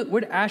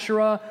 Where'd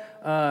Asherah,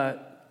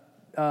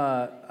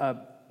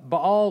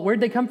 Baal, where'd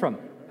they come from?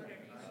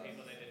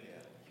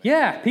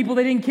 Yeah, people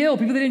they didn't kill,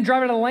 people they didn't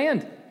drive out of the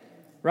land.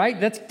 Right?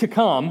 That's to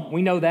come.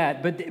 We know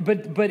that.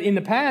 But in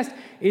the past,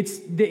 it's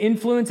the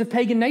influence of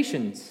pagan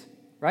nations.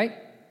 Right?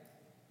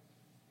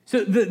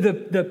 So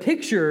the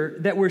picture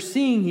that we're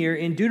seeing here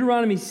in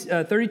Deuteronomy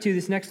 32,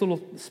 this next little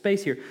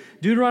space here,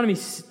 Deuteronomy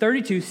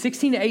 32,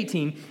 16 to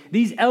 18,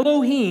 these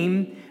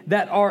Elohim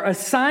that are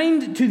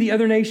assigned to the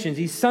other nations,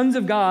 these sons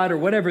of God or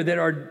whatever that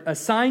are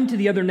assigned to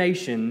the other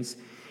nations,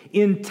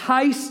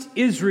 enticed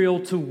Israel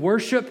to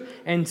worship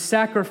and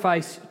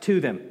sacrifice to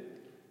them.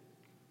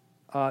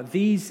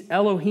 These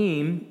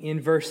Elohim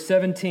in verse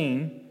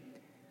 17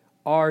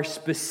 are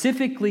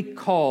specifically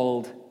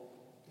called,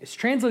 it's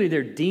translated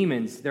they're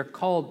demons. They're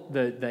called,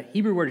 the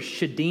Hebrew word is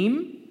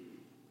shadim.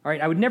 All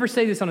right, I would never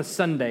say this on a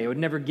Sunday. I would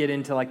never get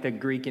into like the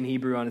Greek and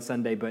Hebrew on a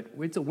Sunday, but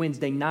it's a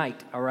Wednesday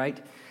night, all right?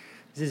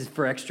 This is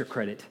for extra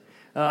credit.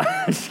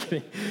 Just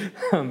kidding.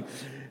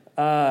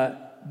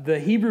 The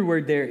Hebrew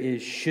word there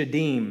is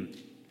shadim.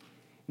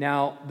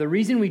 Now, the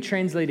reason we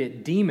translate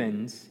it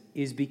demons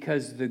is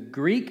because the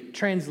Greek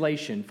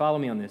translation, follow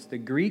me on this, the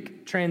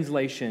Greek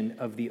translation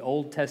of the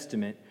Old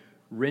Testament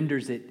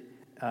renders it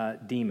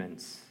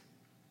demons.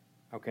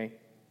 Okay?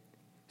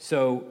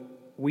 So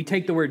we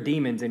take the word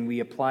demons and we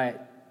apply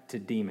it to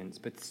demons,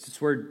 but it's this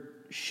word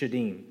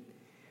shadim.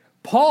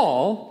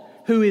 Paul,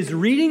 who is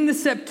reading the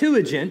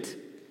Septuagint,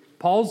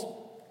 Paul's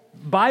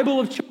Bible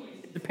of choice,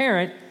 the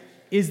parent,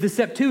 is the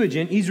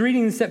Septuagint. He's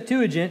reading the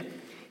Septuagint.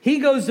 He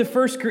goes to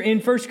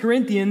 1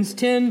 Corinthians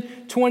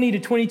 10, 20 to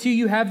 22.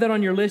 You have that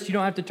on your list. You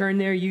don't have to turn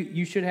there.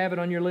 You should have it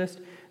on your list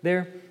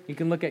there. You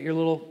can look at your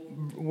little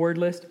word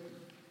list.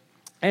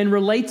 And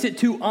relates it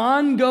to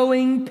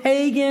ongoing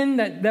pagan,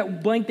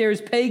 that blank there is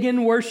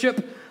pagan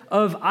worship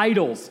of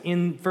idols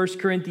in 1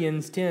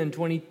 Corinthians 10,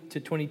 20 to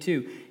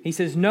 22. He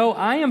says, no,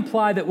 I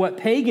imply that what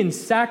pagans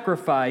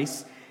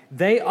sacrifice,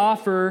 they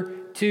offer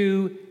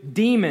to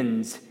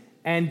demons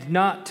and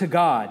not to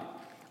God.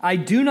 I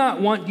do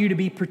not want you to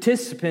be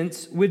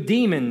participants with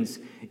demons.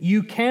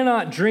 You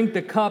cannot drink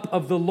the cup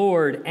of the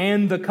Lord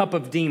and the cup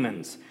of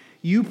demons.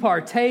 You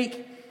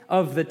partake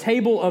of the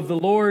table of the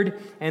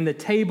Lord and the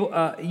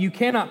table, you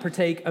cannot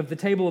partake of the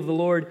table of the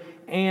Lord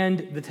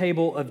and the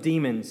table of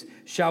demons.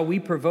 Shall we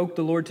provoke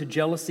the Lord to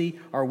jealousy?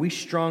 Are we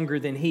stronger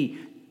than he?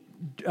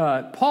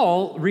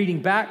 Paul,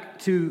 reading back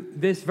to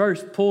this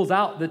verse, pulls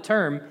out the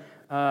term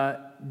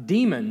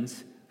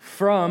demons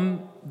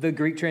from the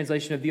Greek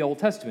translation of the Old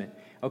Testament.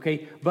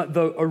 Okay, but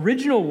the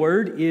original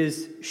word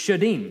is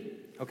shadim.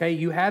 Okay,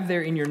 you have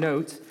there in your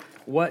notes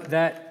what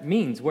that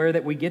means, where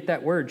that we get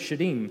that word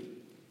shadim.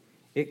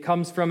 It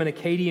comes from an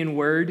Akkadian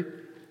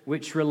word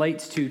which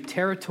relates to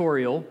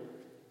territorial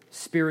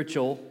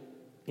spiritual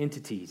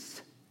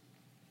entities.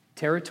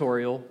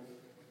 Territorial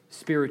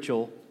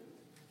spiritual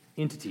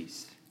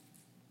entities.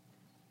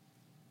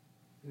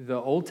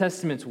 The Old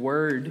Testament's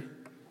word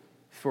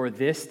for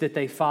this that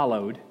they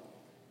followed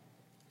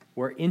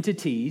were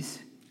entities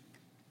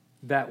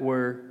that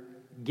were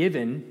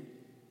given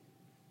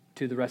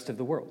to the rest of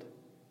the world.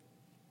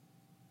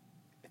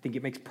 I think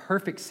it makes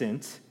perfect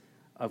sense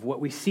of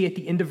what we see at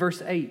the end of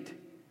verse 8,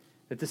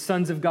 that the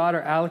sons of God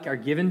are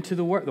given to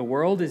the world. The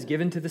world is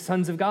given to the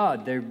sons of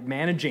God. They're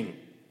managing.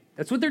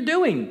 That's what they're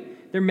doing.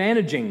 They're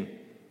managing.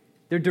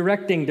 They're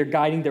directing. They're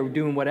guiding. They're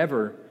doing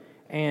whatever.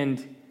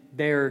 And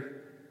they're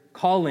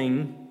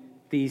calling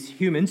these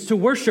humans to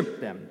worship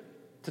them,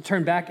 to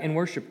turn back and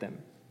worship them.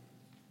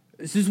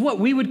 This is what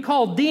we would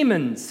call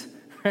demons,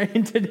 right,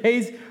 in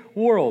today's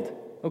world,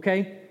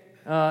 okay?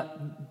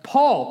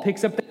 Paul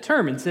picks up the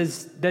term and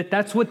says that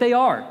that's what they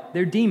are.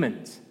 They're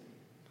demons.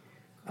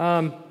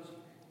 Go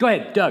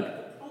ahead, Doug.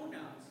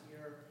 Pronouns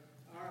here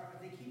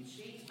they keep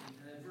changing.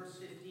 Verse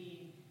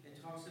 15,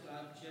 it talks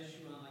about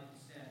Jeshua, like you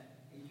said,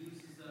 and uses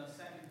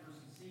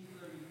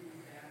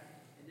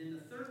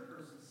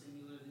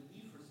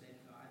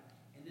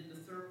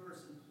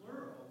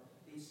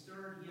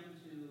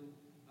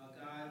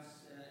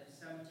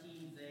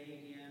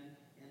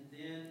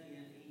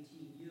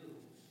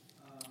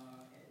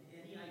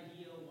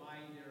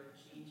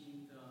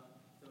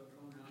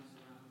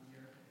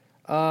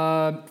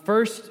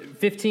First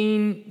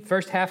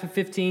half of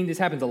 15, this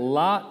happens a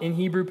lot in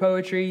Hebrew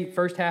poetry.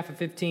 First half of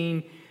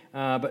 15,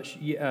 but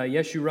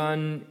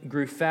Yeshurun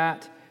grew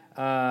fat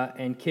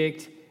and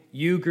kicked.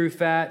 You grew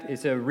fat.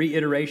 It's a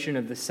reiteration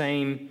of the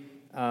same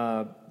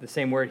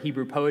word,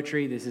 Hebrew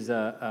poetry. This is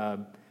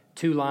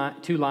two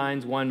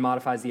lines. One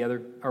modifies the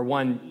other, or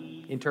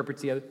one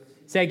interprets the other.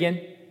 Say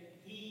again.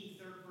 He,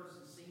 third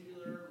person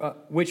singular.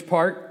 Which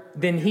part?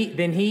 Then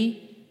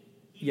he.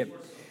 Yep.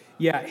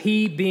 Yeah,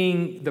 he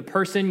being the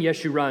person,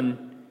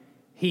 Yeshurun,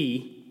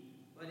 he.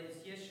 But it's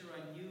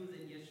Yeshurun you,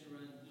 then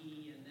Yeshurun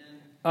he, and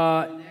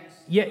then the next.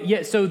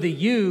 Yeah. So the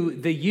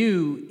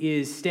you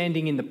is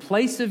standing in the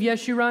place of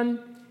Yeshurun,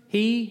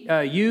 he,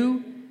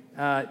 you,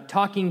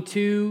 talking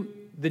to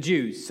the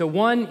Jews. So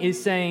one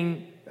is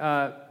saying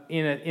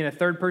in a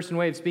third person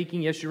way of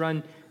speaking,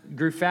 Yeshurun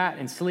grew fat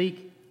and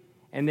sleek,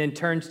 and then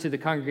turns to the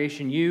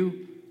congregation,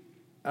 you,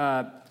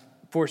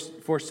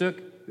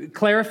 forsook.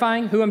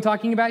 Clarifying who I'm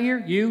talking about here,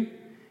 you.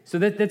 So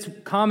that's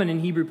common in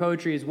Hebrew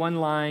poetry is one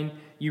line.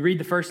 You read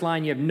the first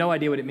line, you have no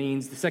idea what it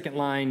means. The second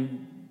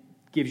line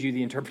gives you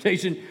the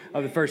interpretation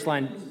of the first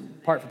line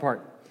part for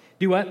part.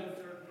 Do what?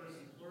 Third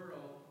person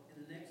plural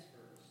in the next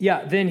verse.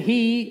 Yeah, then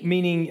he,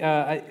 meaning,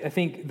 I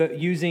think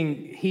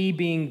using he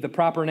being the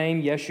proper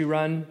name,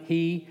 Yeshurun,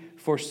 he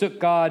forsook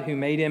God who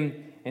made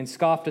him and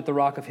scoffed at the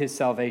rock of his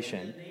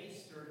salvation.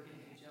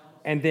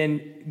 And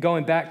then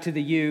going back to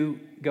the you,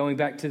 going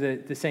back to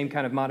the same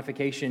kind of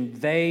modification,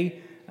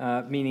 they,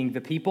 meaning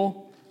the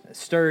people,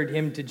 stirred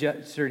God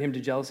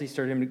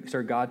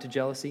to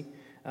jealousy.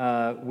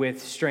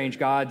 With strange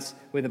gods,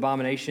 with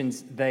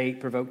abominations, they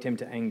provoked him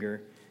to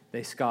anger.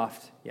 They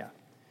scoffed. Yeah.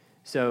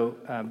 So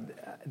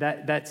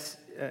that's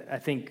I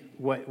think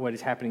what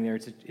is happening there.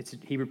 It's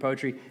Hebrew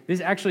poetry. This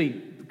is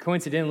actually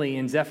coincidentally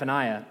in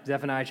Zephaniah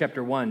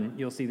chapter 1.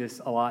 You'll see this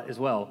a lot as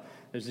well.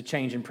 There's a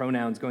change in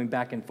pronouns going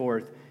back and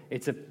forth.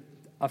 It's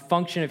a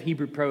function of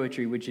Hebrew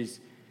poetry, which is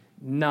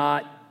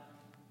not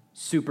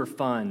super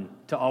fun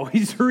to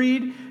always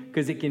read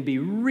because it can be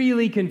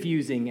really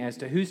confusing as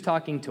to who's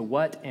talking to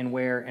what and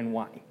where and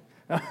why.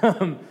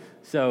 But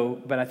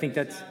I think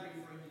that's...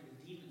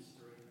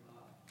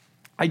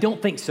 I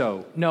don't think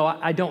so. No,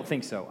 I don't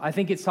think so. I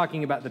think it's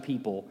talking about the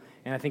people,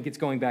 and I think it's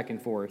going back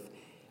and forth.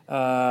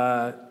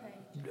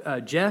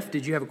 Jeff,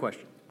 did you have a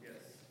question? Yes.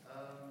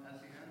 At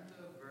the end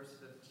of verse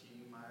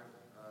 15, my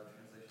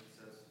translation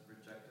says,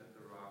 rejected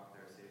the rock,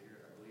 their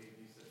Savior. I believe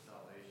you said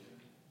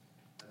salvation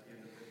at the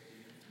end of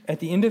 15. At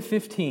the end of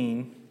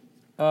 15,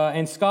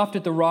 and scoffed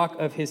at the rock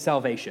of his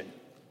salvation.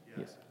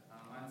 Yes.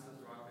 Mine says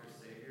rock, their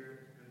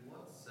Savior. In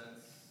what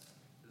sense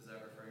is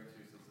that referring to,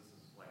 since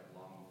this is like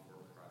long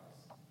before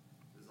Christ?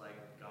 Is like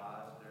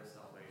God, their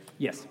salvation?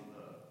 Yes. From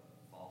the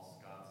false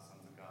gods,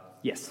 sons of gods?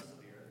 Yes. The rest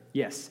of the earth?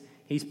 Yes.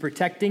 He's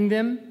protecting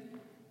them,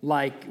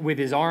 like with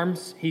his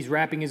arms. He's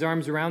wrapping his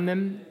arms around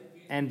them,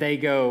 and they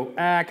go,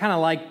 kind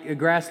of like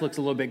grass looks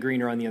a little bit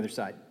greener on the other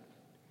side.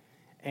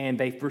 And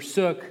they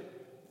forsook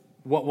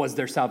what was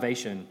their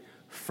salvation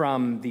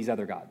from these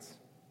other gods.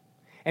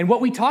 And what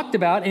we talked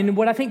about, and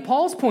what I think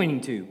Paul's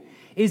pointing to,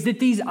 is that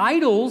these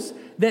idols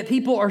that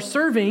people are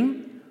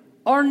serving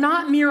are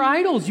not mere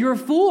idols. You're a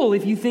fool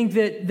if you think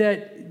that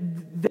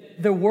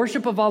the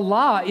worship of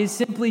Allah is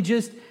simply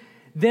just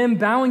them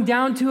bowing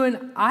down to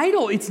an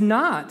idol. It's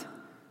not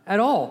at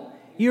all.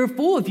 You're a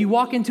fool if you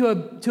walk into a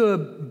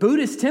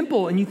Buddhist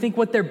temple and you think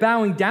what they're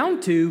bowing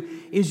down to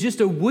is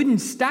just a wooden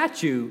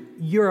statue.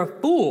 You're a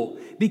fool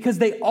because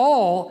they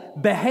all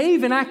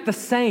behave and act the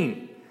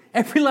same.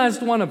 Every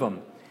last one of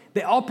them.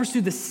 They all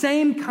pursue the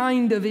same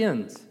kind of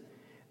ends.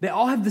 They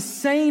all have the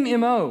same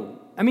MO.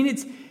 I mean,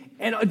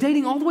 and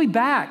dating all the way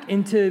back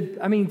into,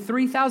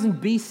 3000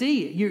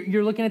 BC.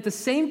 You're looking at the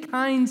same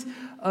kinds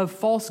of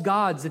false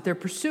gods that they're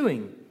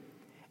pursuing.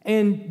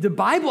 And the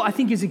Bible, I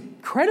think, is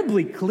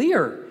incredibly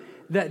clear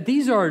that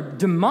these are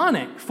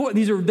demonic.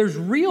 There's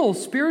real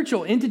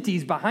spiritual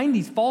entities behind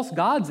these false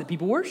gods that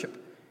people worship.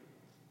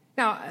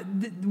 Now,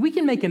 we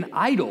can make an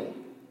idol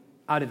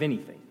out of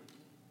anything.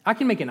 I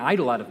can make an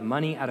idol out of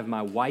money, out of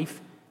my wife.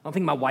 I don't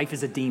think my wife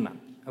is a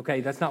demon. Okay,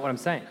 that's not what I'm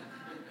saying,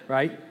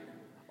 right?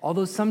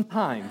 Although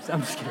sometimes,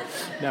 I'm just kidding.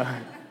 No.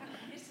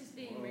 This is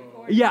being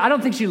recorded. Yeah, I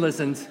don't think she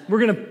listens. We're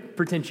going to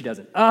pretend she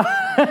doesn't. I'll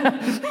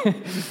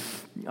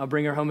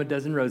bring her home a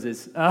dozen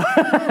roses.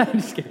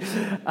 I'm just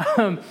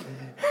kidding.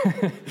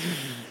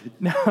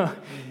 No.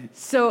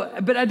 So,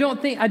 but I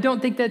don't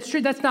think that's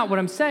true. That's not what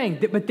I'm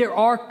saying. But there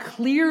are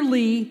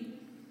clearly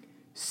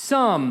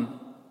some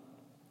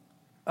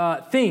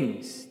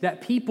things that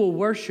people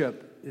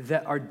worship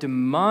that are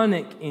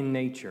demonic in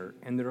nature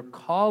and that are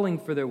calling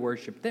for their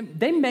worship.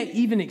 They may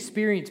even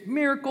experience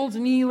miracles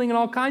and healing and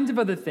all kinds of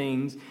other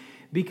things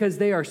because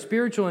they are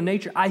spiritual in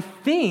nature. I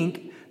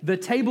think the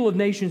Table of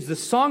Nations, the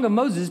Song of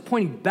Moses, is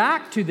pointing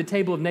back to the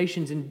Table of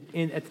Nations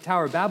at the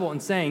Tower of Babel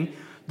and saying,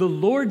 the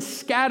Lord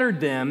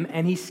scattered them,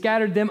 and he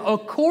scattered them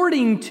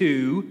according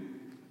to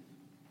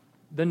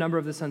the number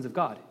of the sons of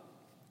God.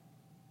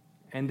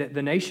 And that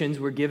the nations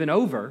were given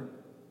over,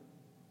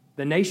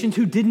 the nations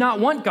who did not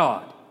want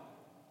God.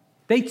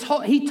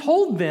 He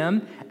told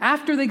them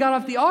after they got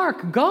off the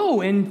ark,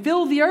 go and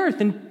fill the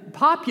earth and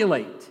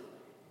populate.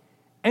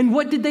 And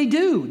what did they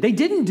do? They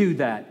didn't do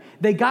that.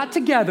 They got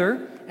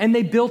together and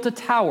they built a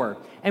tower.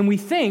 And we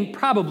think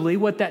probably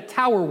what that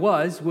tower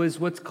was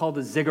what's called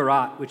a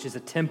ziggurat, which is a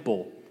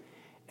temple.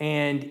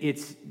 And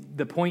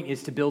the point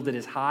is to build it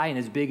as high and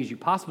as big as you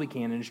possibly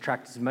can and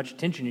attract as much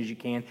attention as you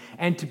can,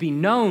 and to be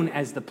known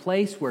as the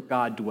place where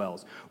God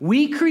dwells.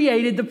 We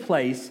created the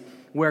place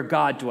where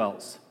God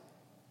dwells.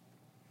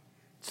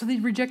 So they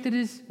rejected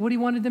what he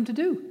wanted them to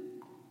do.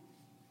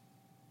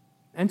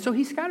 And so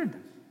he scattered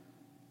them.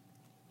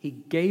 He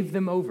gave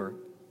them over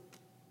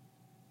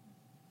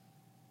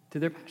to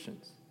their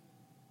passions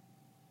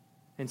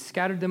and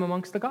scattered them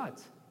amongst the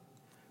gods.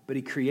 But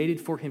he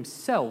created for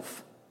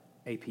himself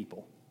a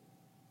people,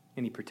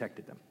 and he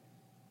protected them.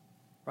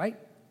 Right?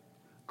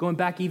 Going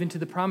back even to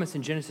the promise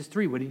in Genesis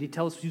 3, what did he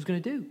tell us he was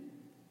going to do?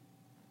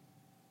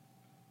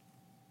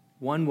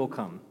 One will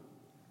come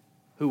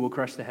who will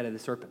crush the head of the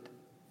serpent.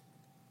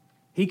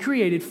 He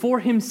created for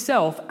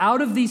himself,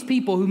 out of these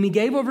people whom he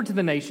gave over to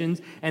the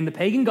nations and the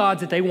pagan gods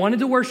that they wanted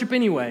to worship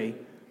anyway,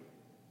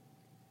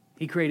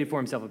 he created for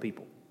himself a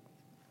people.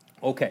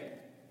 Okay.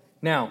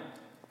 Now,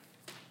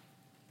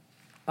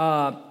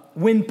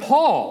 when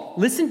Paul,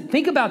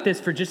 think about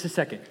this for just a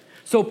second.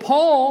 So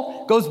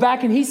Paul goes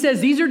back and he says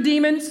these are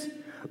demons,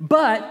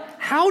 but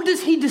how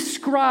does he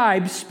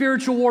describe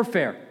spiritual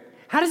warfare?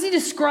 How does he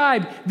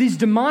describe these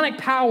demonic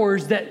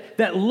powers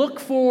that look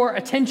for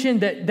attention,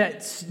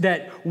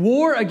 that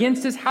war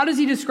against us? How does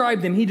he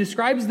describe them? He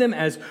describes them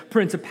as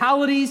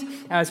principalities,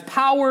 as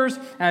powers,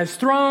 as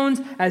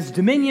thrones, as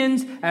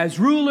dominions, as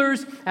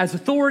rulers, as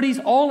authorities,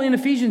 all in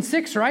Ephesians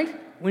 6, right?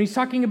 When he's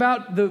talking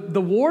about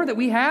the war that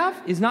we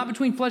have is not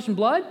between flesh and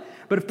blood,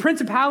 but of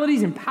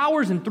principalities and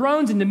powers and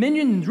thrones and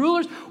dominions and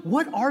rulers.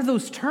 What are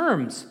those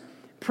terms?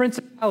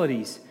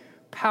 Principalities,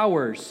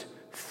 powers,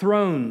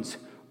 thrones,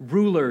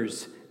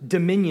 rulers,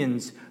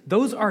 dominions.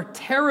 Those are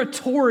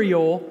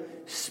territorial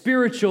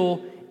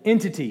spiritual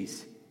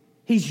entities.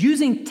 He's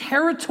using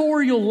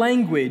territorial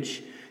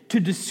language to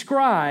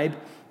describe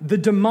the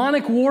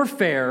demonic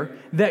warfare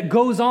that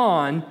goes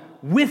on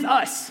with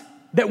us,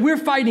 that we're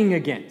fighting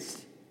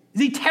against.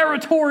 The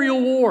territorial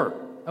war,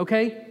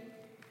 okay?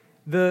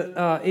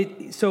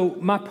 So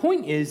my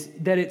point is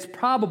that it's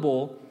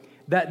probable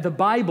that the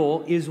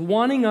Bible is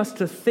wanting us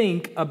to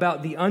think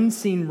about the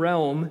unseen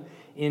realm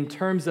in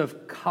terms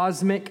of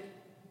cosmic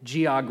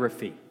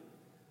geography.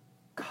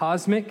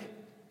 Cosmic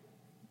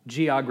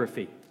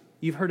geography.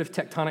 You've heard of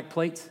tectonic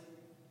plates?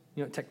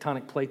 You know what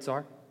tectonic plates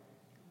are?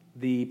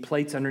 The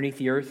plates underneath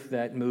the earth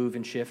that move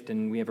and shift,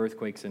 and we have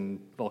earthquakes and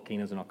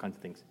volcanoes and all kinds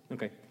of things.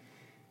 Okay.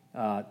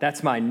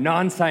 That's my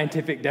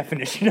non-scientific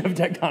definition of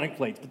tectonic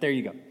plates, but there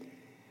you go.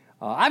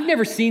 I've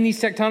never seen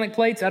these tectonic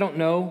plates. I don't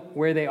know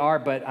where they are,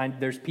 but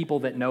there's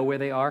people that know where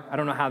they are. I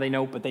don't know how they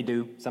know, but they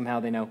do.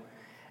 Somehow they know.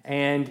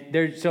 And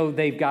so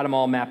they've got them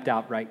all mapped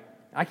out, right?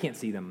 I can't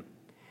see them.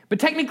 But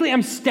technically,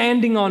 I'm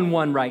standing on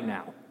one right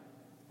now,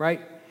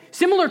 right?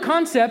 Similar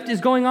concept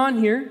is going on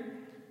here.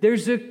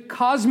 There's a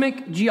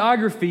cosmic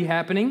geography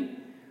happening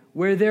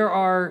where there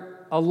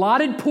are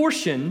allotted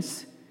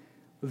portions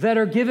that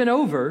are given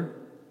over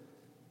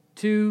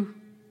to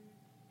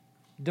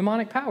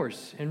demonic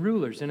powers and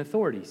rulers and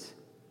authorities.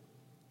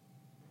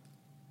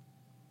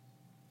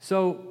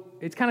 So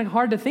it's kind of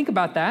hard to think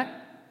about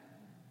that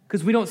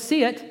because we don't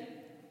see it.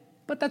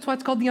 But that's why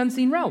it's called the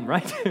unseen realm,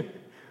 right?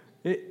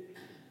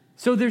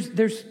 So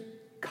there's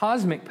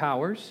cosmic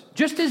powers.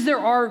 Just as there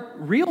are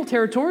real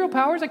territorial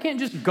powers, I can't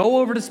just go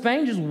over to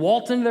Spain, just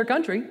waltz into their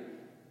country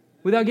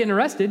without getting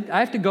arrested. I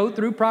have to go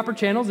through proper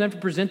channels and have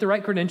to present the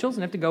right credentials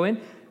and have to go in.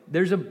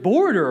 There's a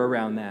border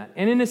around that.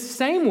 And in the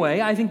same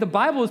way, I think the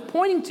Bible is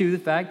pointing to the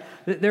fact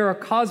that there are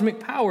cosmic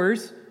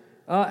powers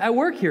at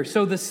work here.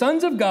 So the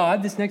sons of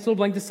God, this next little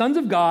blank, the sons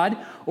of God,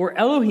 or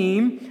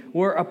Elohim,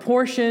 were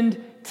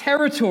apportioned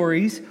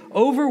territories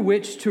over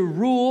which to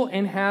rule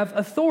and have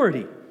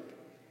authority.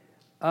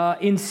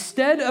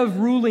 Instead of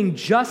ruling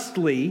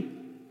justly,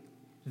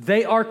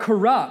 they are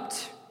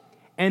corrupt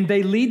and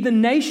they lead the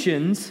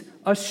nations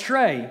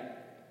astray.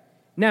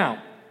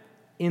 Now,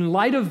 in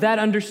light of that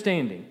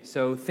understanding,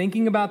 so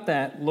thinking about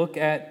that, look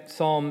at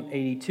Psalm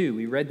 82.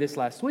 We read this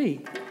last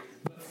week.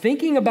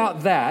 Thinking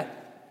about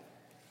that,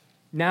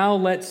 now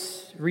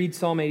let's read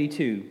Psalm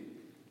 82.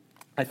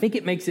 I think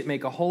it makes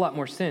a whole lot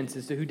more sense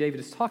as to who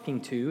David is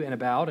talking to and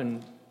about,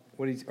 and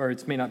what he's, or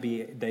it may not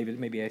be David, it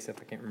may be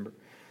Asaph, I can't remember.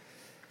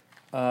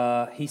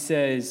 He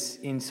says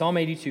in Psalm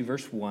 82,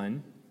 verse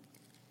 1,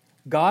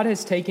 God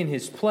has taken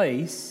his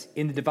place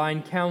in the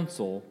divine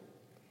council.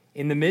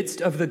 In the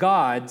midst of the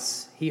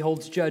gods, he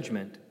holds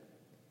judgment.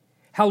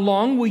 How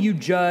long will you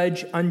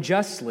judge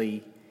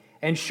unjustly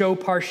and show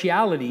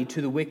partiality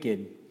to the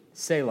wicked?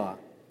 Selah.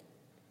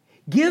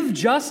 Give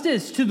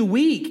justice to the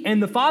weak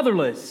and the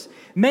fatherless.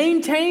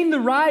 Maintain the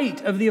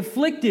right of the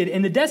afflicted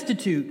and the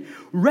destitute.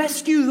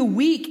 Rescue the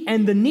weak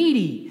and the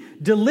needy.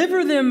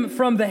 Deliver them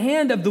from the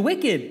hand of the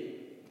wicked.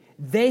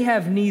 They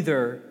have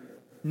neither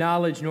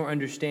knowledge nor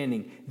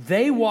understanding.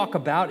 They walk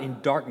about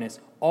in darkness.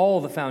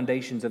 All the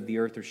foundations of the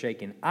earth are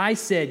shaken. I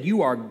said,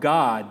 you are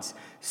gods,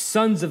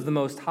 sons of the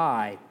Most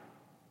High,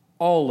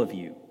 all of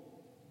you.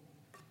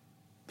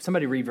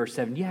 Somebody read verse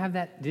 7. Do you have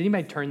that? Did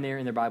anybody turn there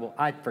in their Bible?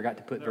 I forgot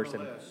to put verse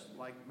 7. Nevertheless,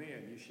 like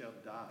men, you shall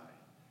die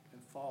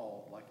and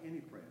fall like any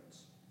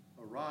prince.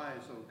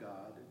 Arise, O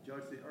God, and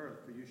judge the earth,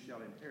 for you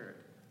shall inherit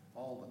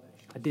all the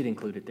nations. I did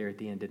include it there at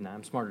the end, didn't I?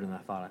 I'm smarter than I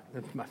thought.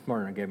 I'm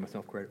smarter than I gave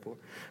myself credit for.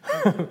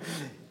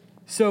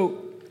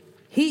 So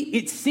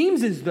it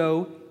seems as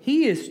though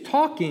he is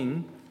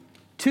talking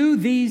to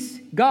these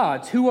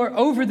gods who are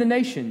over the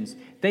nations.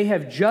 They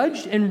have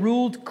judged and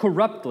ruled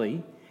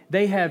corruptly.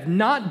 They have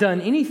not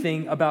done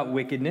anything about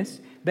wickedness.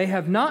 They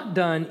have not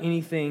done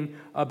anything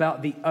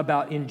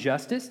about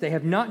injustice. They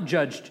have not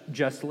judged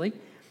justly.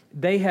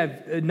 They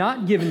have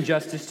not given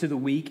justice to the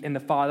weak and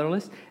the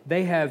fatherless.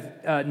 They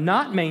have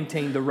not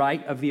maintained the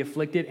right of the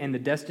afflicted and the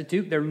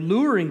destitute. They're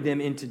luring them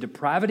into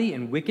depravity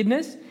and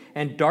wickedness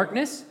and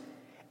darkness.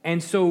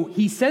 And so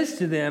he says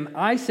to them,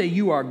 I say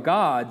you are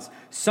gods,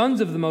 sons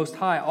of the Most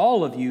High,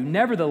 all of you.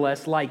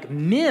 Nevertheless, like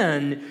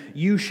men,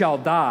 you shall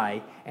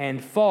die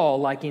and fall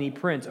like any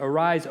prince.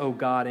 Arise, O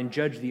God, and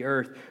judge the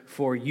earth,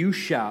 for you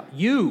shall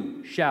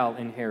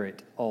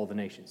inherit all the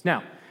nations.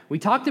 Now, we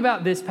talked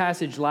about this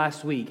passage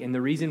last week, and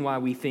the reason why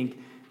we think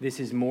this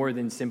is more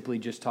than simply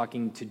just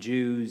talking to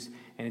Jews,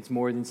 and it's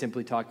more than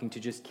simply talking to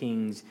just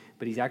kings,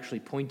 but he's actually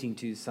pointing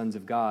to sons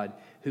of God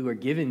who are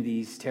given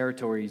these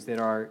territories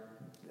that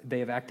they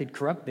have acted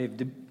corrupt,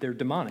 they're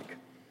demonic.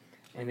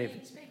 And Are they they've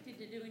expected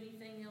to do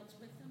anything else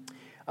with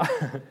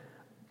them?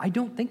 I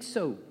don't think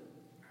so.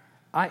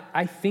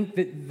 I think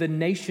that the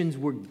nations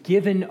were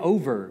given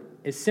over.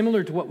 It's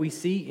similar to what we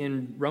see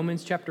in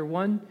Romans chapter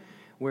 1,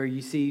 where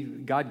you see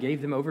God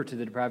gave them over to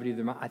the depravity of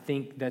their mind. I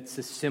think that's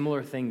a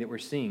similar thing that we're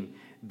seeing.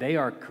 They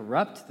are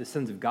corrupt. The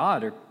sons of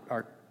God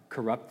are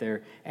corrupt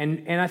there.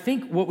 And I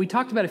think what we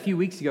talked about a few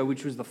weeks ago,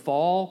 which was the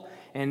fall,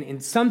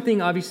 and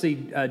something, obviously,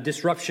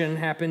 disruption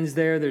happens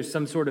there. There's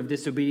some sort of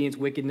disobedience,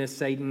 wickedness,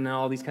 Satan, and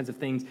all these kinds of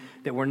things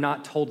that we're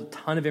not told a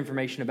ton of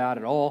information about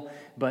at all,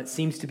 but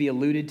seems to be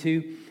alluded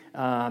to.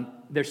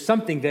 There's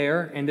something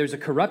there, and there's a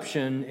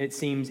corruption, it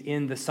seems,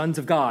 in the sons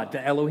of God,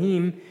 the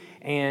Elohim,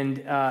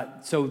 and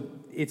so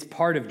it's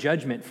part of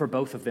judgment for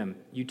both of them.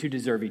 You two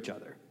deserve each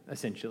other,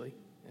 essentially,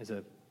 as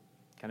a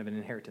kind of an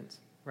inheritance,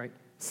 right?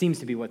 Seems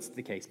to be what's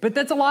the case. But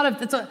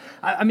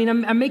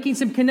I'm making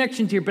some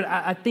connections here, but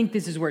I think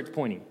this is where it's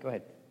pointing. Go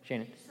ahead,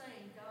 Shannon. You're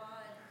saying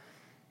God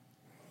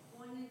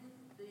appointed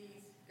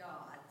these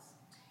gods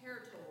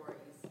territories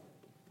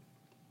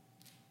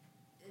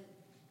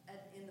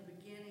in the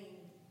beginning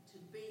to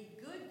be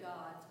good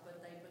gods,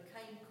 but they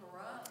became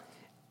corrupt?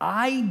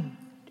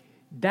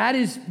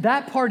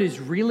 That part is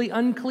really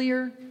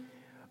unclear,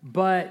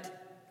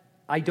 but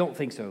I don't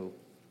think so.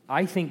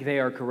 I think they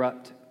are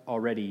corrupt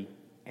already,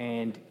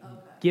 and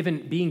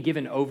being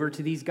given over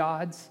to these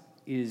gods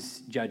is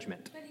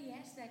judgment. But he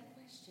asked that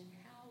question,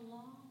 how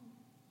long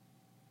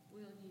will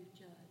you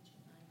judge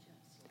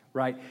unjustly?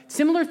 Right.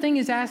 Similar thing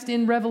is asked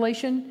in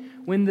Revelation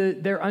when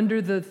they're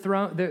under the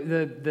throne.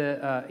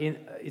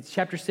 It's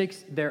chapter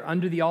 6. They're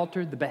under the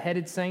altar. The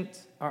beheaded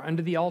saints are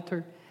under the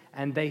altar,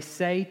 and they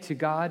say to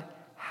God,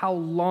 "How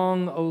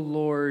long, O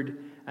Lord,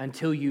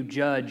 until you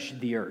judge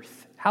the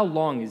earth? How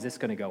long is this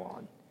going to go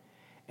on?"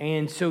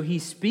 And so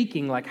he's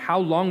speaking like, "How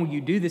long will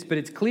you do this?" But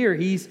it's clear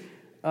he's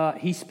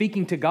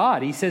speaking to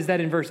God. He says that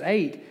in verse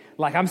 8,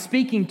 like, "I'm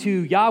speaking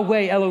to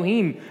Yahweh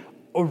Elohim.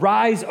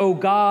 Arise, O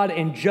God,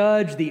 and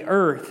judge the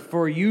earth,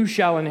 for you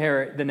shall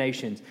inherit the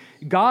nations."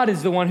 God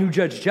is the one who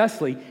judges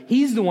justly.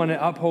 He's the one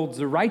that upholds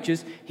the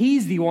righteous.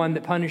 He's the one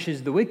that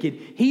punishes the wicked.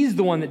 He's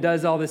the one that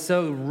does all this.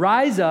 So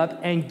rise up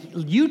and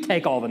you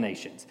take all the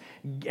nations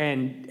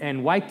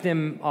and wipe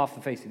them off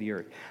the face of the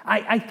earth.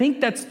 I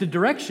think that's the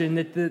direction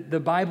that the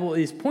Bible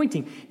is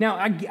pointing. Now,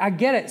 I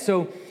get it.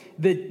 So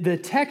the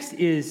text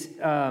is,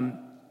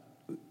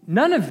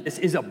 none of this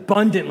is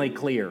abundantly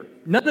clear.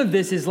 None of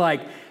this is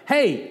like,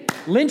 hey,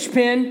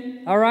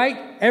 linchpin, all right?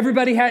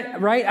 Everybody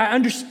had, right? I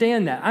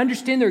understand that. I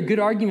understand there are good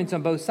arguments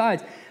on both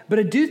sides. But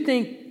I do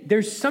think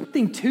there's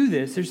something to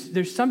this.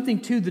 There's something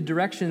to the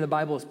direction the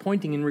Bible is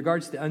pointing in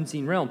regards to the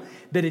unseen realm.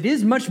 That it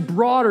is much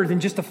broader than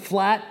just a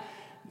flat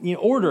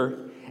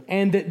order.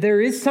 And that there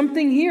is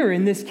something here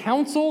in this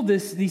council,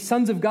 these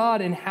sons of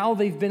God, and how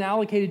they've been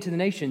allocated to the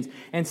nations.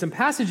 And some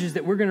passages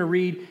that we're going to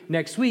read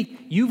next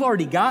week, you've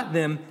already got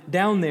them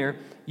down there.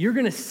 You're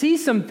going to see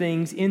some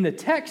things in the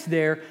text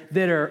there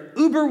that are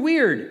uber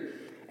weird.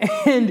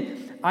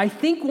 And I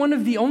think one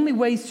of the only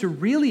ways to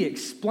really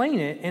explain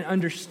it and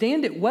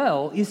understand it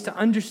well is to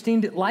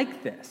understand it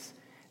like this,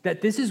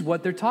 that this is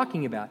what they're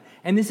talking about.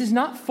 And this is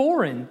not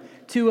foreign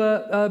to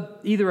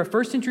either a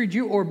first century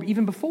Jew or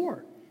even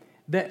before.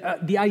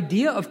 The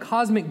idea of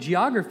cosmic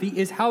geography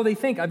is how they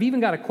think. I've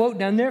even got a quote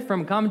down there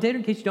from a commentator,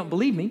 in case you don't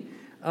believe me,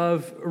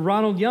 of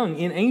Ronald Young.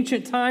 In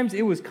ancient times,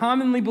 it was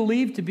commonly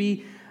believed to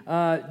be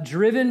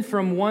driven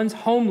from one's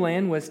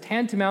homeland was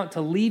tantamount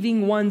to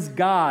leaving one's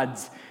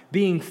gods.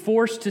 Being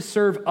forced to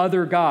serve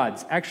other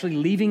gods, actually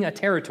leaving a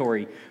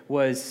territory,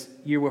 was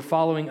you were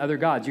following other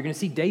gods. You're going to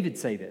see David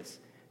say this.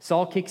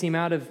 Saul kicks him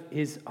out of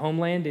his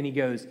homeland, and he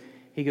goes,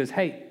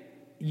 hey,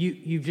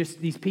 you've just,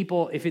 these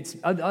people, if it's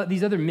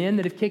these other men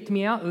that have kicked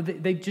me out,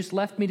 they've just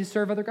left me to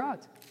serve other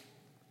gods.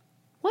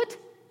 What?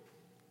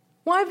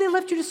 Why have they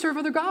left you to serve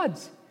other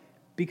gods?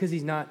 Because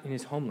he's not in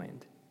his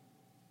homeland.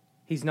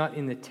 He's not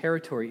in the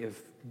territory of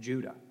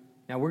Judah.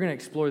 Now, we're going to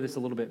explore this a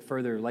little bit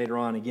further later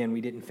on. Again,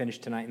 we didn't finish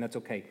tonight, and that's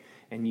okay.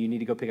 And you need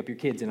to go pick up your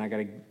kids, and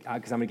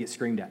because I'm going to get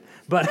screamed at.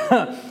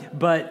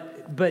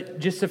 But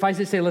just suffice it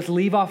to say, let's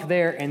leave off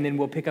there, and then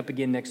we'll pick up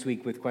again next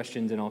week with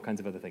questions and all kinds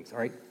of other things. All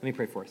right? Let me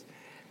pray for us.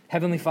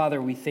 Heavenly Father,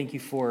 we thank you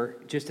for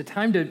just a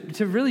time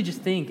to really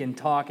just think and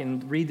talk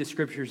and read the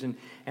scriptures and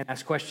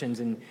ask questions.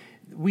 And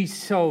we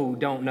so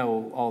don't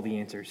know all the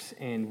answers,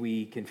 and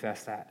we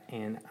confess that.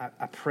 And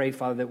I pray,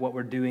 Father, that what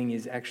we're doing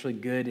is actually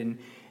good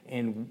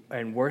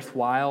and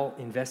worthwhile,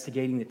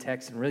 investigating the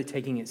text and really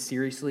taking it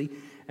seriously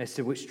as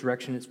to which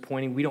direction it's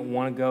pointing. We don't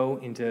want to go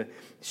into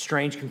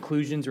strange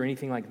conclusions or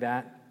anything like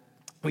that.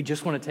 We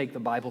just want to take the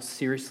Bible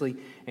seriously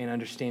and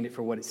understand it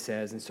for what it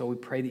says. And so we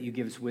pray that you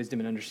give us wisdom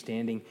and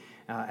understanding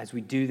as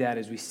we do that,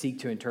 as we seek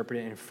to interpret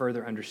it and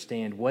further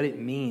understand what it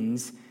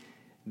means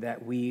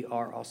that we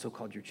are also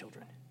called your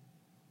children.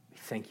 We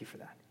thank you for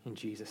that. In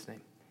Jesus'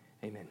 name,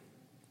 amen.